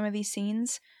out of some of these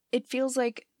scenes. It feels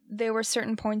like there were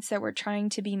certain points that were trying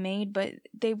to be made, but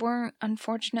they weren't,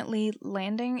 unfortunately,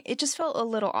 landing. It just felt a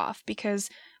little off because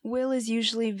Will is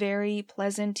usually very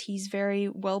pleasant. He's very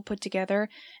well put together.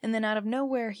 And then out of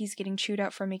nowhere, he's getting chewed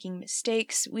out for making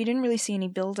mistakes. We didn't really see any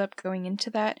build-up going into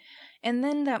that. And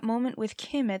then that moment with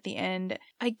Kim at the end,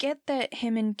 I get that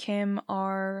him and Kim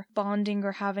are bonding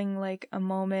or having like a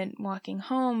moment walking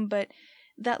home, but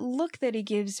that look that he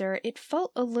gives her, it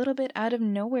felt a little bit out of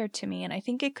nowhere to me, and I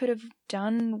think it could have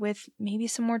done with maybe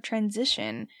some more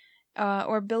transition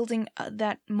or building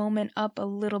that moment up a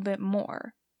little bit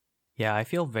more. Yeah, I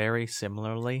feel very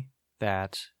similarly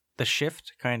that the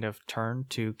shift kind of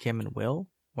turned to Kim and Will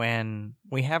when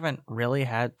we haven't really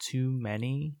had too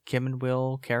many Kim and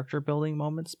Will character building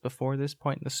moments before this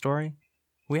point in the story.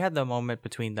 We had the moment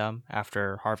between them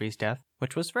after Harvey's death,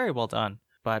 which was very well done,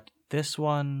 but this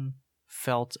one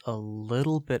felt a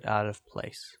little bit out of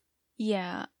place.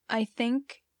 Yeah, I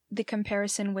think the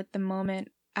comparison with the moment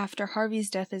after Harvey's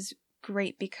death is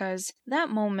great because that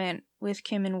moment with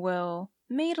Kim and Will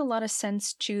made a lot of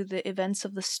sense to the events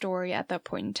of the story at that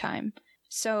point in time.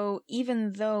 So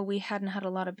even though we hadn't had a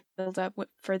lot of build up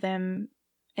for them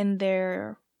and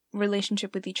their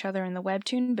relationship with each other in the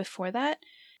webtoon before that,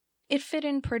 it fit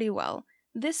in pretty well.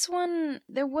 This one,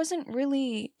 there wasn't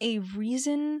really a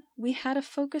reason we had to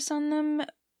focus on them.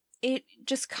 It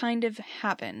just kind of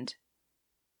happened.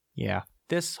 Yeah.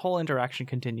 This whole interaction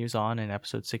continues on in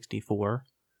episode 64,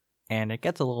 and it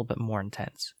gets a little bit more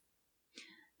intense.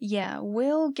 Yeah,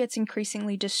 Will gets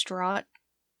increasingly distraught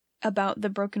about the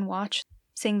broken watch,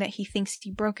 saying that he thinks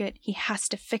he broke it, he has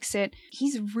to fix it.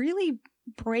 He's really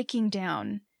breaking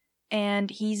down, and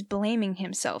he's blaming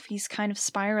himself. He's kind of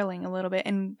spiraling a little bit,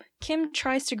 and Kim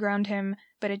tries to ground him,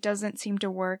 but it doesn't seem to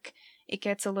work. It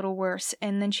gets a little worse,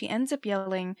 and then she ends up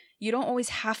yelling, "You don't always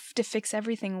have to fix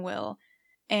everything, Will."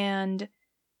 And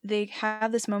they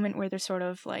have this moment where they're sort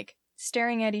of like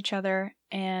staring at each other,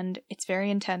 and it's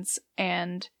very intense,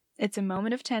 and it's a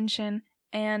moment of tension,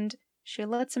 and she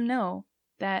lets him know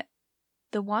that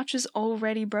the watch is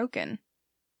already broken.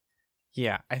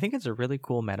 Yeah, I think it's a really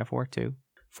cool metaphor, too,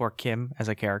 for Kim as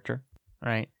a character,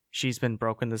 right? She's been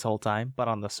broken this whole time, but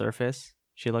on the surface,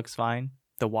 she looks fine.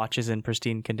 The watch is in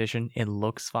pristine condition. It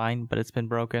looks fine, but it's been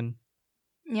broken.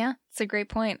 Yeah, it's a great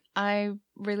point. I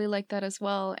really like that as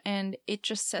well, and it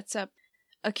just sets up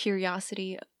a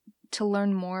curiosity to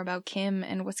learn more about Kim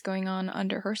and what's going on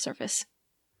under her surface.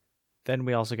 Then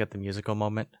we also get the musical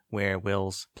moment where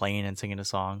Will's playing and singing a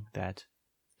song that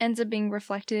ends up being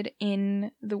reflected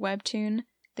in the webtoon.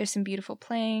 There's some beautiful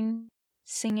playing,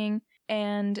 singing,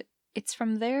 and it's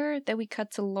from there that we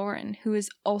cut to Lauren, who is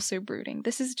also brooding.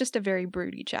 This is just a very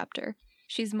broody chapter.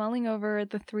 She's mulling over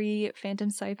the 3 Phantom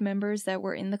Scythe members that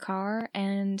were in the car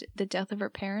and the death of her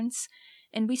parents,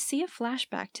 and we see a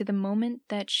flashback to the moment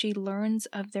that she learns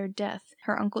of their death.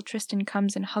 Her uncle Tristan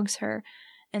comes and hugs her,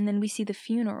 and then we see the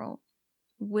funeral.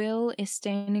 Will is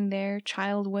standing there,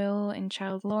 Child Will and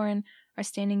Child Lauren are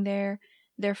standing there.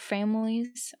 Their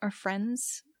families are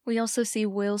friends. We also see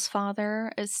Will's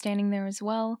father is standing there as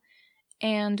well,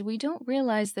 and we don't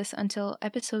realize this until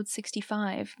episode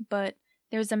 65, but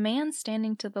there's a man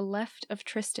standing to the left of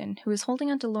Tristan who is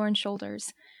holding onto Lauren's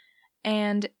shoulders,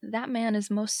 and that man is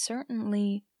most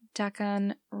certainly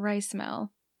Dakan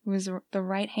Reismel, who is the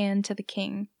right hand to the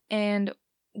king. And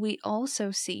we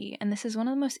also see, and this is one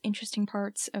of the most interesting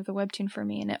parts of the webtoon for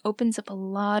me, and it opens up a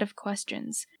lot of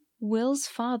questions. Will's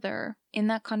father, in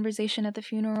that conversation at the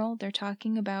funeral, they're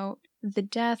talking about the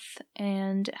death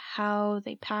and how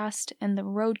they passed and the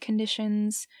road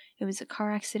conditions. It was a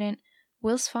car accident.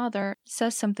 Will's father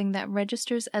says something that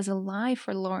registers as a lie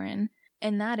for Lauren,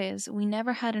 and that is, we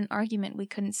never had an argument we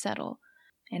couldn't settle.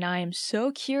 And I am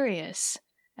so curious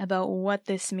about what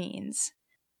this means.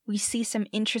 We see some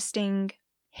interesting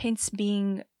hints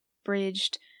being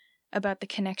bridged about the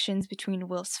connections between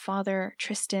Will's father,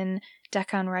 Tristan,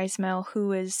 Dakan Reismel,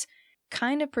 who is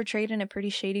kind of portrayed in a pretty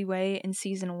shady way in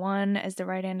season 1 as the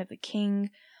right hand of the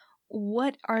king.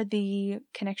 What are the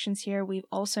connections here? We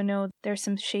also know there's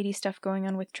some shady stuff going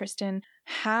on with Tristan.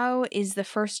 How is the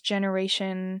first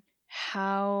generation,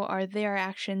 how are their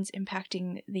actions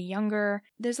impacting the younger?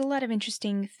 There's a lot of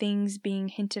interesting things being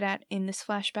hinted at in this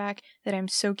flashback that I'm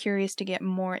so curious to get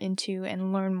more into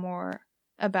and learn more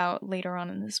about later on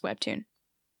in this webtoon.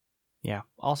 Yeah,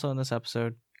 also in this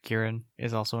episode, Kieran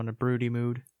is also in a broody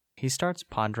mood. He starts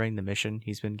pondering the mission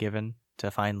he's been given to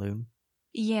find Loon.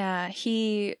 Yeah,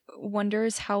 he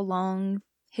wonders how long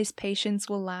his patience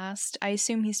will last. I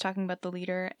assume he's talking about the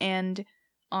leader, and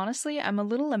honestly, I'm a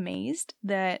little amazed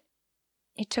that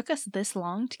it took us this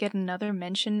long to get another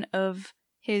mention of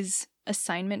his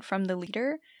assignment from the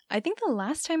leader. I think the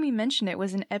last time we mentioned it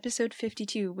was in episode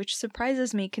 52, which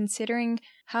surprises me considering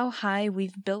how high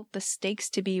we've built the stakes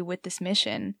to be with this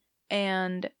mission.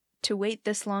 And to wait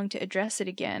this long to address it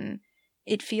again,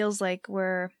 it feels like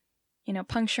we're,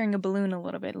 puncturing a balloon a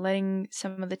little bit, letting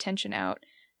some of the tension out.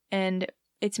 And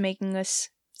it's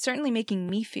certainly making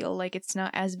me feel like it's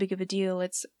not as big of a deal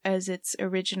as it's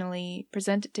originally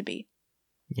presented to be.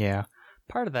 Yeah.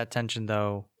 Part of that tension,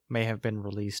 though, may have been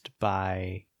released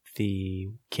by the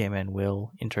Kim and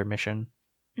Will intermission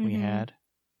we had.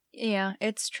 Yeah,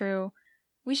 it's true.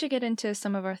 We should get into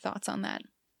some of our thoughts on that.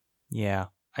 Yeah.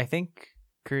 I think,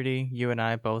 Kurti, you and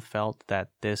I both felt that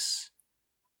this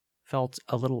felt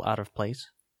a little out of place.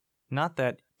 Not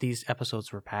that these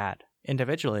episodes were bad.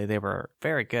 Individually, they were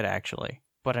very good, actually.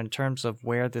 But in terms of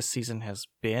where this season has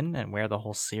been and where the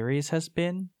whole series has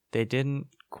been, they didn't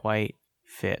quite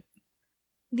fit.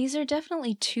 These are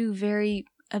definitely 2 very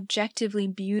objectively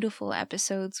beautiful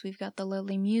episodes. We've got the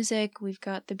lovely music, we've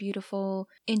got the beautiful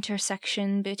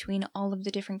intersection between all of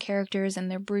the different characters and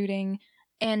their brooding.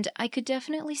 And I could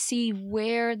definitely see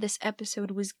where this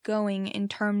episode was going in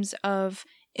terms of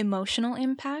emotional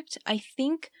impact. I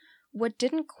think what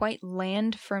didn't quite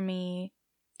land for me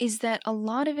is that a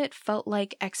lot of it felt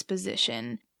like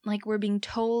exposition. Like we're being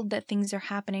told that things are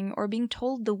happening or being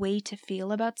told the way to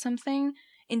feel about something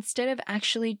instead of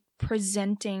actually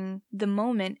presenting the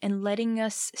moment and letting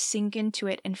us sink into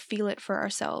it and feel it for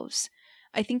ourselves.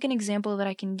 I think an example that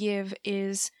I can give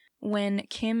is when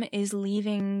Kim is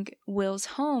leaving Will's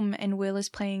home and Will is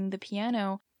playing the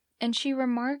piano, and she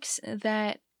remarks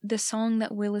that the song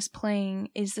that Will is playing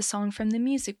is the song from the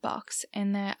music box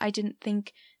and that I didn't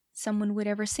think someone would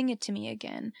ever sing it to me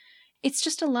again. It's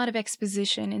just a lot of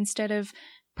exposition instead of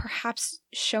perhaps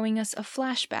showing us a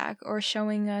flashback or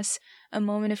showing us a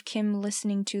moment of Kim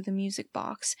listening to the music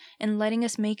box and letting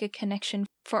us make a connection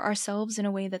for ourselves in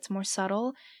a way that's more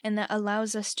subtle and that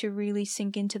allows us to really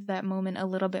sink into that moment a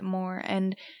little bit more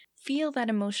and feel that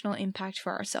emotional impact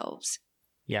for ourselves.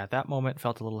 Yeah, that moment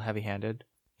felt a little heavy-handed,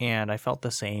 and I felt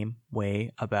the same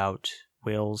way about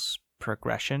Will's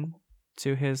progression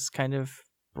to his kind of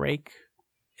break.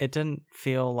 It didn't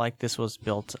feel like this was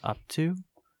built up to.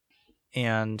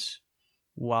 And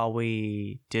while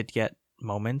we did get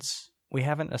moments, we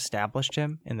haven't established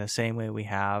him in the same way we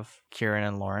have Kieran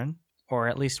and Lauren, or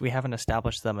at least we haven't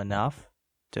established them enough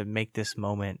to make this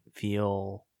moment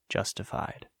feel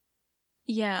justified.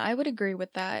 Yeah, I would agree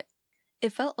with that.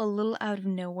 It felt a little out of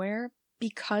nowhere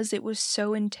because it was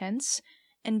so intense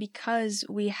and because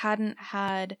we hadn't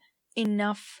had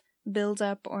enough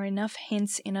build-up or enough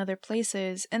hints in other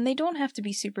places, and they don't have to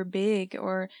be super big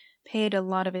or paid a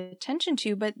lot of attention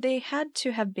to, but they had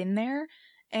to have been there,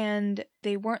 and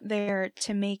they weren't there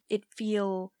to make it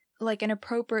feel like an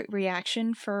appropriate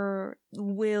reaction for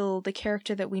Will, the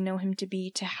character that we know him to be,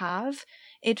 to have.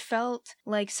 It felt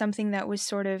like something that was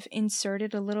sort of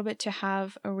inserted a little bit to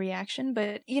have a reaction,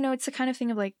 but, it's the kind of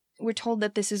thing of like, we're told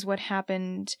that this is what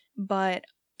happened, but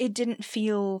it didn't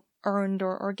feel earned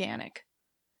or organic.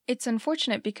 It's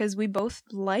unfortunate because we both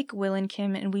like Will and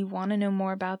Kim and we want to know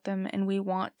more about them and we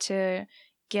want to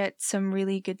get some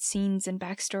really good scenes and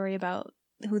backstory about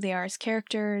who they are as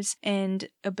characters and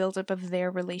a buildup of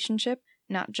their relationship,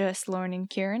 not just Lauren and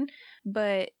Kieran.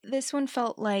 But this one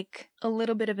felt like a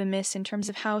little bit of a miss in terms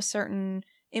of how certain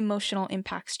emotional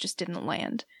impacts just didn't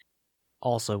land.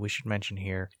 Also, we should mention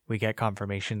here, we get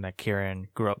confirmation that Kieran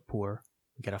grew up poor.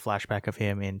 We get a flashback of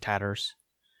him in tatters.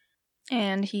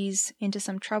 And he's into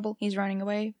some trouble. He's running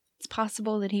away. It's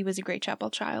possible that he was a Great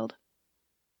Chapel child.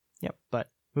 Yep,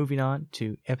 but moving on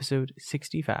to episode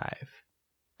 65.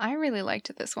 I really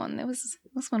liked this one.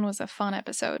 This one was a fun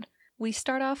episode. We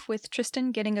start off with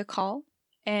Tristan getting a call,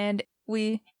 and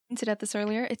we hinted at this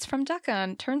earlier. It's from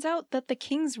Dukan. Turns out that the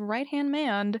king's right-hand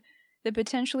man, the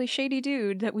potentially shady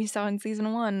dude that we saw in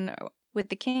season 1 with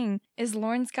the king, is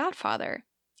Lauren's godfather.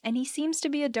 And he seems to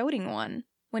be a doting one.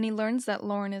 When he learns that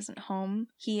Lauren isn't home,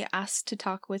 he asks to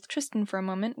talk with Tristan for a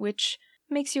moment, which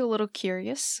makes you a little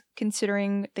curious,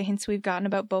 considering the hints we've gotten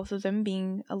about both of them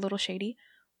being a little shady.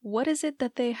 What is it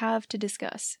that they have to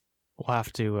discuss? We'll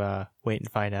have to wait and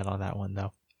find out on that one,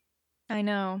 though. I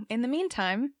know. In the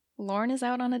meantime, Lauren is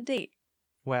out on a date.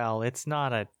 Well, it's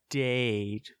not a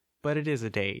date, but it is a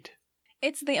date.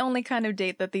 It's the only kind of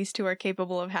date that these two are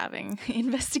capable of having.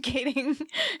 Investigating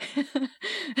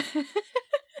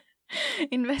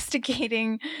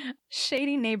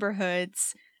shady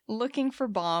neighborhoods, looking for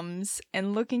bombs,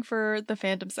 and looking for the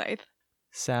Phantom Scythe.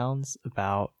 Sounds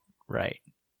about right.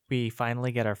 We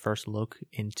finally get our first look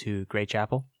into Great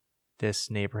Chapel,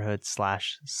 this neighborhood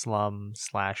 / slum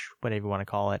 / whatever you want to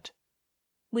call it.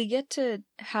 We get to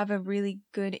have a really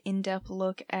good in-depth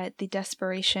look at the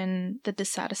desperation, the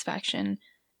dissatisfaction,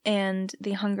 and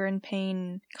the hunger and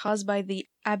pain caused by the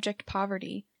abject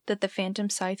poverty that the Phantom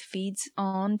Scythe feeds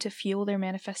on to fuel their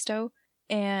manifesto.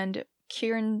 And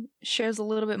Kieran shares a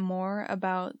little bit more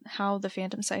about how the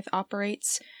Phantom Scythe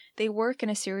operates. They work in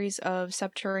a series of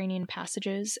subterranean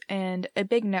passages and a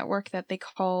big network that they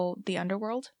call the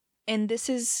Underworld. And this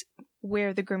is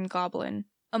where the Grim Goblin,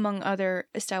 among other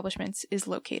establishments, is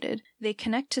located. They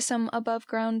connect to some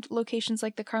above-ground locations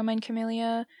like the Carmine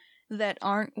Camellia that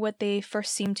aren't what they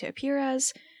first seem to appear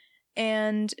as,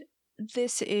 and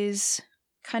this is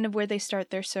kind of where they start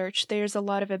their search. There's a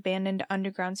lot of abandoned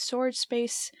underground storage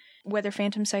space, whether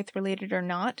Phantom Scythe related or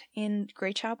not, in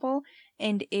Great Chapel,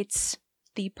 and it's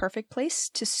the perfect place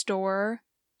to store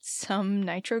some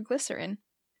nitroglycerin.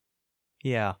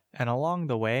 Yeah, and along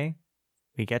the way,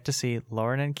 we get to see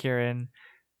Lauren and Kieran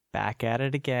back at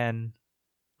it again,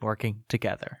 working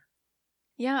together.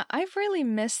 Yeah, I've really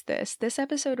missed this. This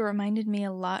episode reminded me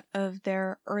a lot of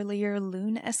their earlier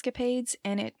Loon escapades,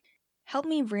 and it helped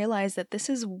me realize that this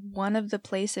is one of the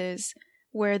places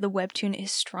where the webtoon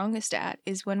is strongest at,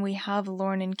 is when we have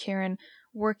Lauren and Kieran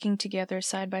working together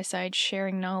side by side,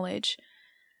 sharing knowledge.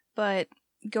 But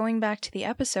going back to the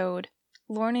episode,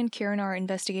 Lauren and Kieran are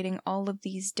investigating all of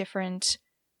these different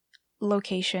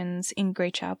locations in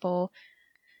Grey Chapel.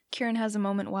 Kieran has a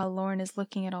moment while Lauren is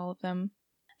looking at all of them,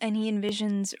 and he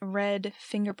envisions red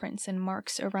fingerprints and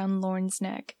marks around Lauren's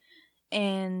neck.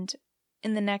 And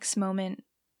in the next moment,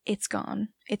 it's gone.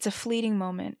 It's a fleeting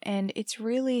moment, and it's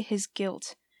really his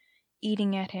guilt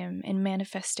eating at him and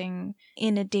manifesting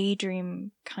in a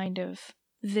daydream kind of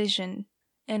vision.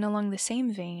 And along the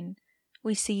same vein,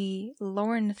 we see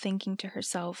Lauren thinking to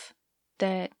herself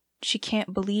that she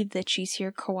can't believe that she's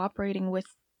here cooperating with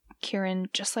Kieran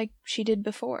just like she did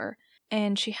before.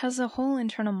 And she has a whole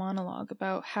internal monologue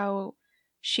about how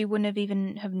she wouldn't have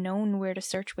even have known where to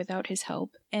search without his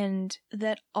help, and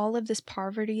that all of this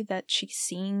poverty that she's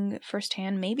seeing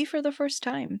firsthand, maybe for the first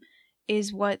time,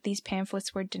 is what these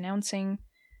pamphlets were denouncing.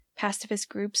 Pacifist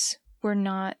groups were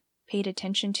not paid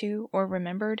attention to or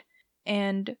remembered,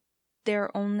 and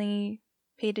they're only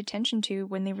paid attention to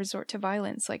when they resort to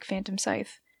violence like Phantom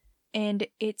Scythe. And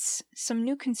it's some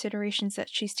new considerations that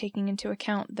she's taking into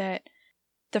account, that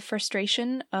the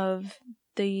frustration of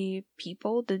the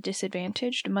people, the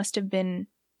disadvantaged, must have been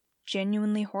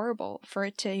genuinely horrible for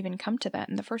it to even come to that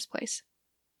in the first place.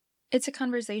 It's a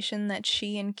conversation that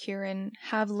she and Kieran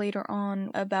have later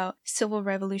on about civil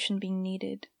revolution being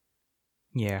needed.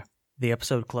 Yeah. The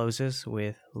episode closes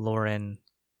with Lauren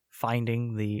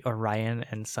finding the Orion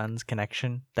and Sons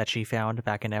connection that she found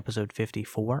back in episode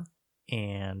 54,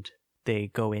 and they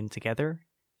go in together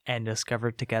and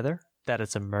discover together that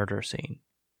it's a murder scene.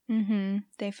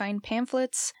 They find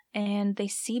pamphlets, and they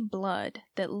see blood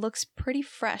that looks pretty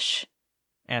fresh.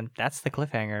 And that's the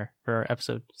cliffhanger for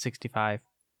episode 65.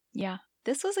 Yeah,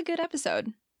 this was a good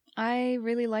episode. I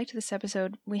really liked this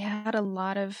episode. We had a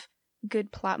lot of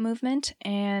good plot movement,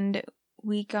 and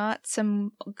we got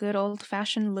some good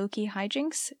old-fashioned Loki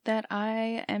hijinks that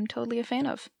I am totally a fan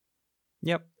of.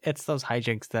 Yep, it's those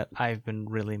hijinks that I've been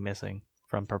really missing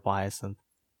from Purple Hyacinth.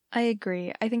 I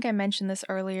agree. I think I mentioned this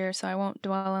earlier, so I won't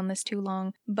dwell on this too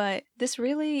long, but this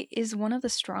really is one of the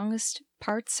strongest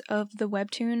parts of the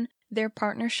webtoon, their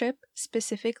partnership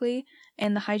specifically,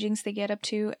 and the hijinks they get up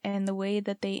to, and the way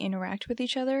that they interact with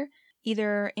each other,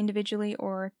 either individually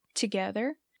or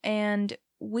together. And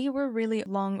we were really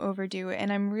long overdue,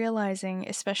 and I'm realizing,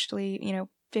 especially,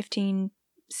 15,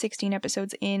 16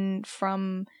 episodes in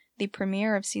from the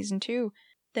premiere of season 2,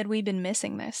 that we've been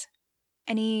missing this.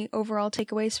 Any overall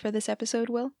takeaways for this episode,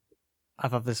 Will? I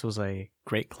thought this was a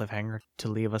great cliffhanger to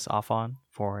leave us off on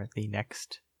for the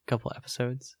next couple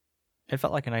episodes. It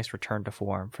felt like a nice return to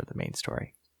form for the main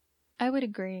story. I would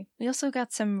agree. We also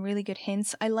got some really good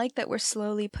hints. I like that we're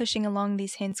slowly pushing along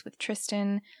these hints with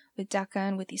Tristan, with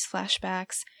Dakan, with these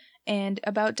flashbacks, and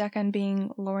about Dakan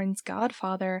being Lauren's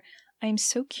godfather. I'm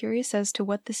so curious as to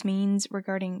what this means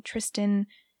regarding Tristan,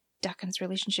 Dakan's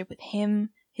relationship with him,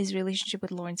 his relationship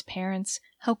with Lauren's parents.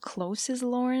 How close is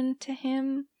Lauren to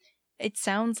him? It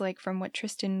sounds like from what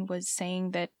Tristan was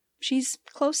saying that she's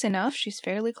close enough, she's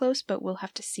fairly close, but we'll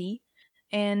have to see.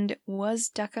 And was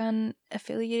Dakan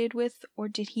affiliated with, or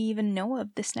did he even know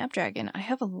of the Snapdragon? I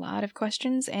have a lot of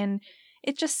questions, and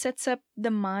it just sets up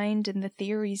the mind and the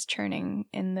theories churning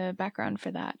in the background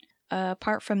for that.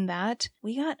 Apart from that,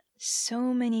 we got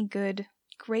so many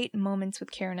great moments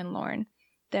with Kieran and Lauren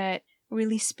that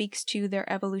really speaks to their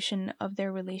evolution of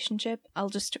their relationship. I'll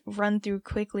just run through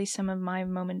quickly some of my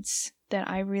moments that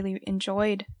I really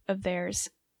enjoyed of theirs.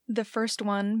 The first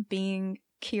one being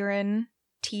Kieran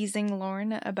teasing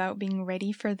Lauren about being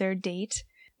ready for their date,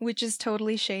 which is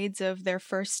totally shades of their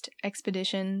first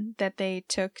expedition that they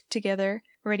took together,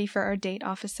 ready for our date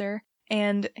officer.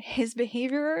 And his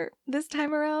behavior this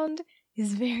time around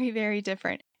is very, very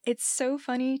different. It's so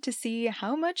funny to see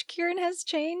how much Kieran has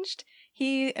changed.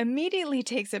 He immediately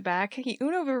takes it back. He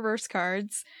Uno reverse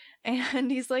cards, and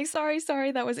he's like,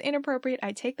 sorry, that was inappropriate.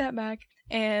 I take that back.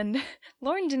 And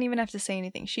Lauren didn't even have to say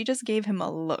anything. She just gave him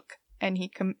a look, and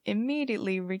he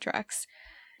immediately retracts.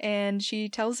 And she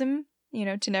tells him,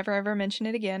 to never ever mention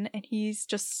it again. And he's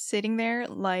just sitting there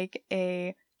like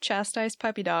a chastised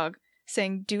puppy dog,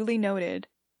 saying duly noted.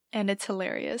 And it's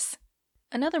hilarious.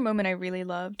 Another moment I really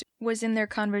loved was in their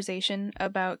conversation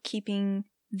about keeping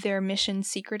their mission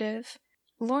secretive.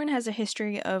 Lauren has a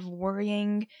history of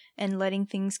worrying and letting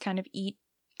things kind of eat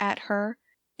at her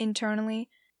internally,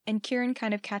 and Kieran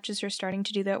kind of catches her starting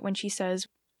to do that when she says,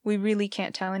 we really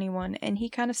can't tell anyone. And he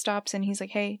kind of stops and he's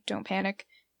like, hey, don't panic.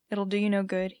 It'll do you no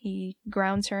good. He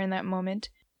grounds her in that moment.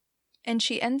 And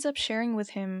she ends up sharing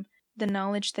with him the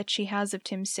knowledge that she has of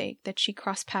Tim's sake, that she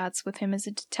crossed paths with him as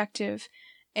a detective.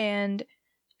 And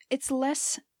it's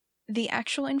less the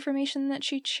actual information that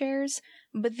she shares,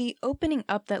 but the opening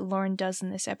up that Lauren does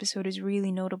in this episode is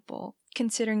really notable,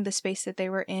 considering the space that they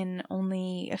were in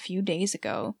only a few days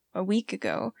ago, a week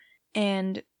ago.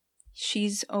 And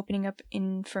she's opening up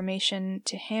information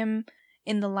to him.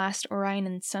 In the last Orion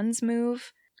and Sons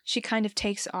move, she kind of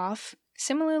takes off,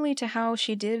 similarly to how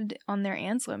she did on their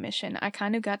Anslo mission. I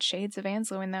kind of got shades of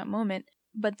Anslo in that moment.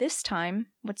 But this time,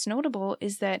 what's notable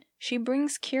is that she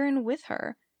brings Kieran with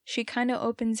her. She kind of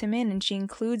opens him in and she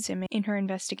includes him in her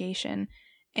investigation.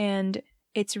 And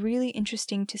it's really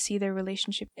interesting to see their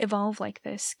relationship evolve like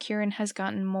this. Kieran has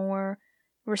gotten more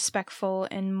respectful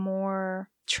and more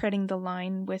treading the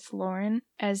line with Lauren,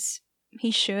 as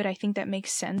he should. I think that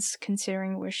makes sense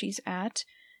considering where she's at.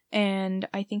 And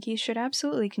I think he should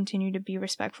absolutely continue to be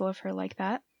respectful of her like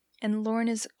that. And Lauren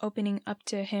is opening up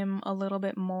to him a little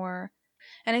bit more.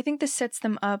 And I think this sets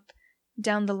them up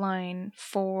down the line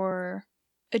for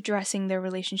addressing their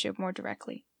relationship more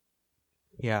directly.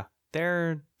 Yeah,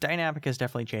 their dynamic has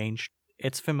definitely changed.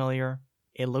 It's familiar.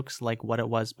 It looks like what it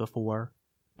was before,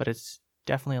 but it's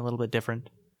definitely a little bit different.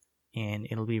 And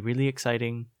it'll be really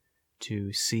exciting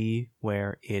to see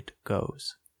where it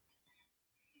goes.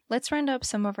 Let's round up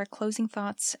some of our closing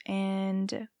thoughts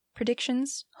and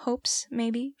predictions, hopes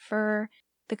maybe, for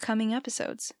the coming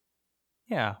episodes.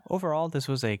 Yeah, overall, this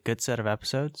was a good set of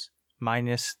episodes,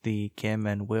 minus the Kim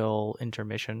and Will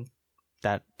intermission.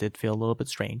 That did feel a little bit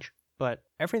strange, but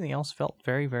everything else felt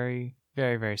very, very,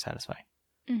 very, very satisfying.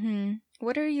 Mm-hmm.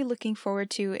 What are you looking forward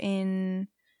to in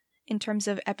terms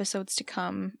of episodes to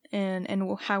come and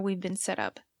how we've been set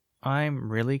up?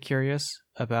 I'm really curious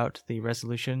about the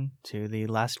resolution to the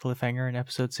last cliffhanger in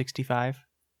episode 65.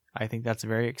 I think that's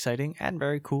very exciting and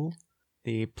very cool.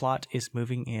 The plot is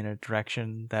moving in a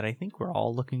direction that I think we're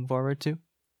all looking forward to.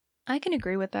 I can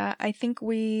agree with that. I think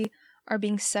we are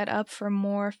being set up for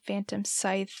more Phantom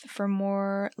Scythe, for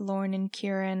more Lauren and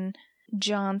Kieran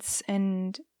jaunts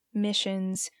and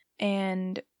missions,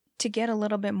 and to get a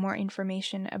little bit more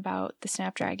information about the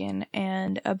Snapdragon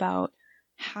and about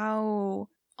how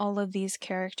all of these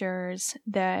characters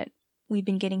that we've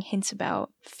been getting hints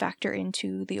about factor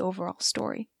into the overall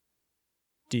story.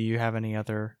 Do you have any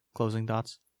other closing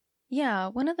thoughts? Yeah,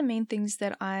 one of the main things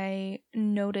that I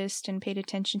noticed and paid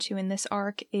attention to in this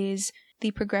arc is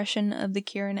the progression of the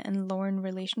Kieran and Lauren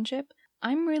relationship.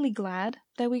 I'm really glad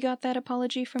that we got that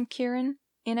apology from Kieran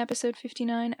in episode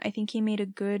 59. I think he made a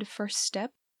good first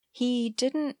step. He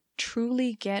didn't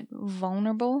truly get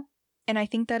vulnerable, and I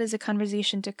think that is a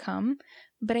conversation to come,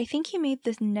 but I think he made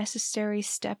the necessary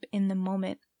step in the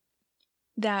moment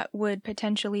that would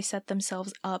potentially set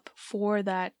themselves up for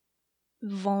that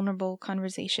vulnerable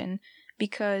conversation,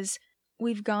 because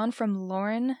we've gone from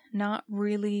Lauren not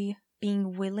really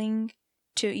being willing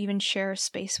to even share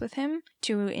space with him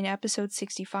to in episode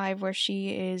 65 where she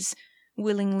is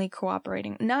willingly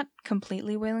cooperating. Not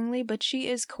completely willingly, but she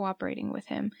is cooperating with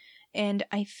him. And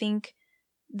I think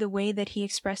the way that he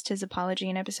expressed his apology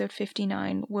in episode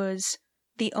 59 was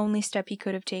the only step he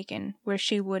could have taken where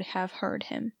she would have heard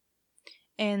him.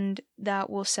 And that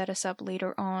will set us up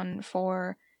later on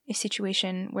for a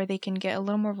situation where they can get a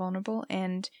little more vulnerable,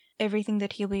 and everything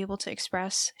that he'll be able to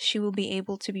express, she will be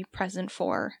able to be present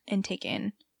for and take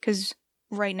in, because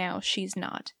right now she's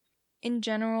not. In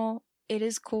general, it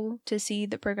is cool to see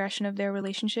the progression of their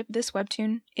relationship. This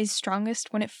webtoon is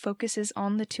strongest when it focuses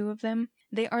on the two of them.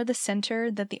 They are the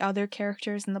center that the other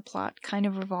characters in the plot kind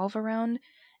of revolve around.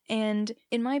 And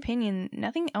in my opinion,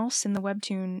 nothing else in the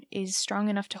webtoon is strong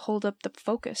enough to hold up the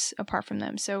focus apart from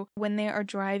them. So when they are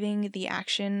driving the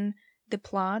action, the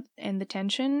plot, and the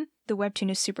tension, the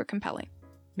webtoon is super compelling.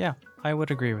 Yeah, I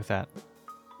would agree with that.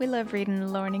 We love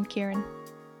reading Lauren and Kieran.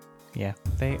 Yeah,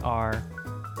 they are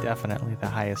definitely the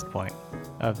highest point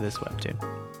of this webtoon.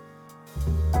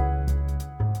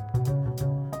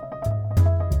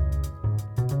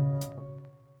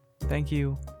 Thank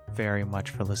you very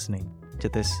much for listening to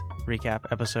this recap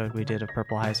episode we did of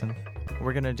Purple Hyacinth.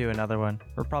 We're going to do another one.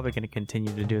 We're probably going to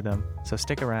continue to do them, so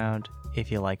stick around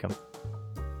if you like them.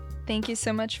 Thank you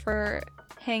so much for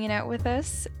hanging out with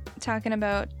us, talking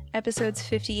about episodes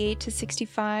 58 to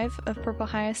 65 of Purple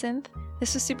Hyacinth.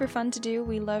 This was super fun to do.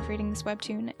 We love reading this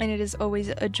webtoon, and it is always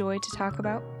a joy to talk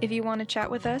about. If you want to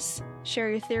chat with us, share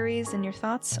your theories and your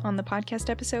thoughts on the podcast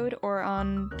episode or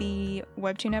on the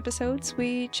webtoon episodes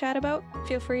we chat about,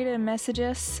 feel free to message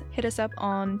us, hit us up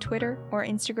on Twitter or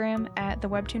Instagram at The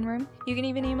Webtoon Room. You can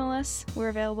even email us. We're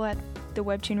available at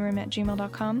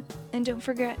thewebtoonroom@gmail.com. And don't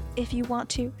forget, if you want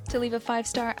to leave a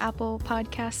 5-star Apple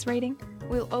Podcasts rating.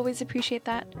 We'll always appreciate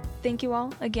that. Thank you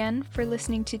all again for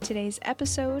listening to today's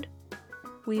episode.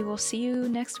 We will see you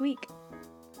next week.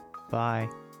 Bye.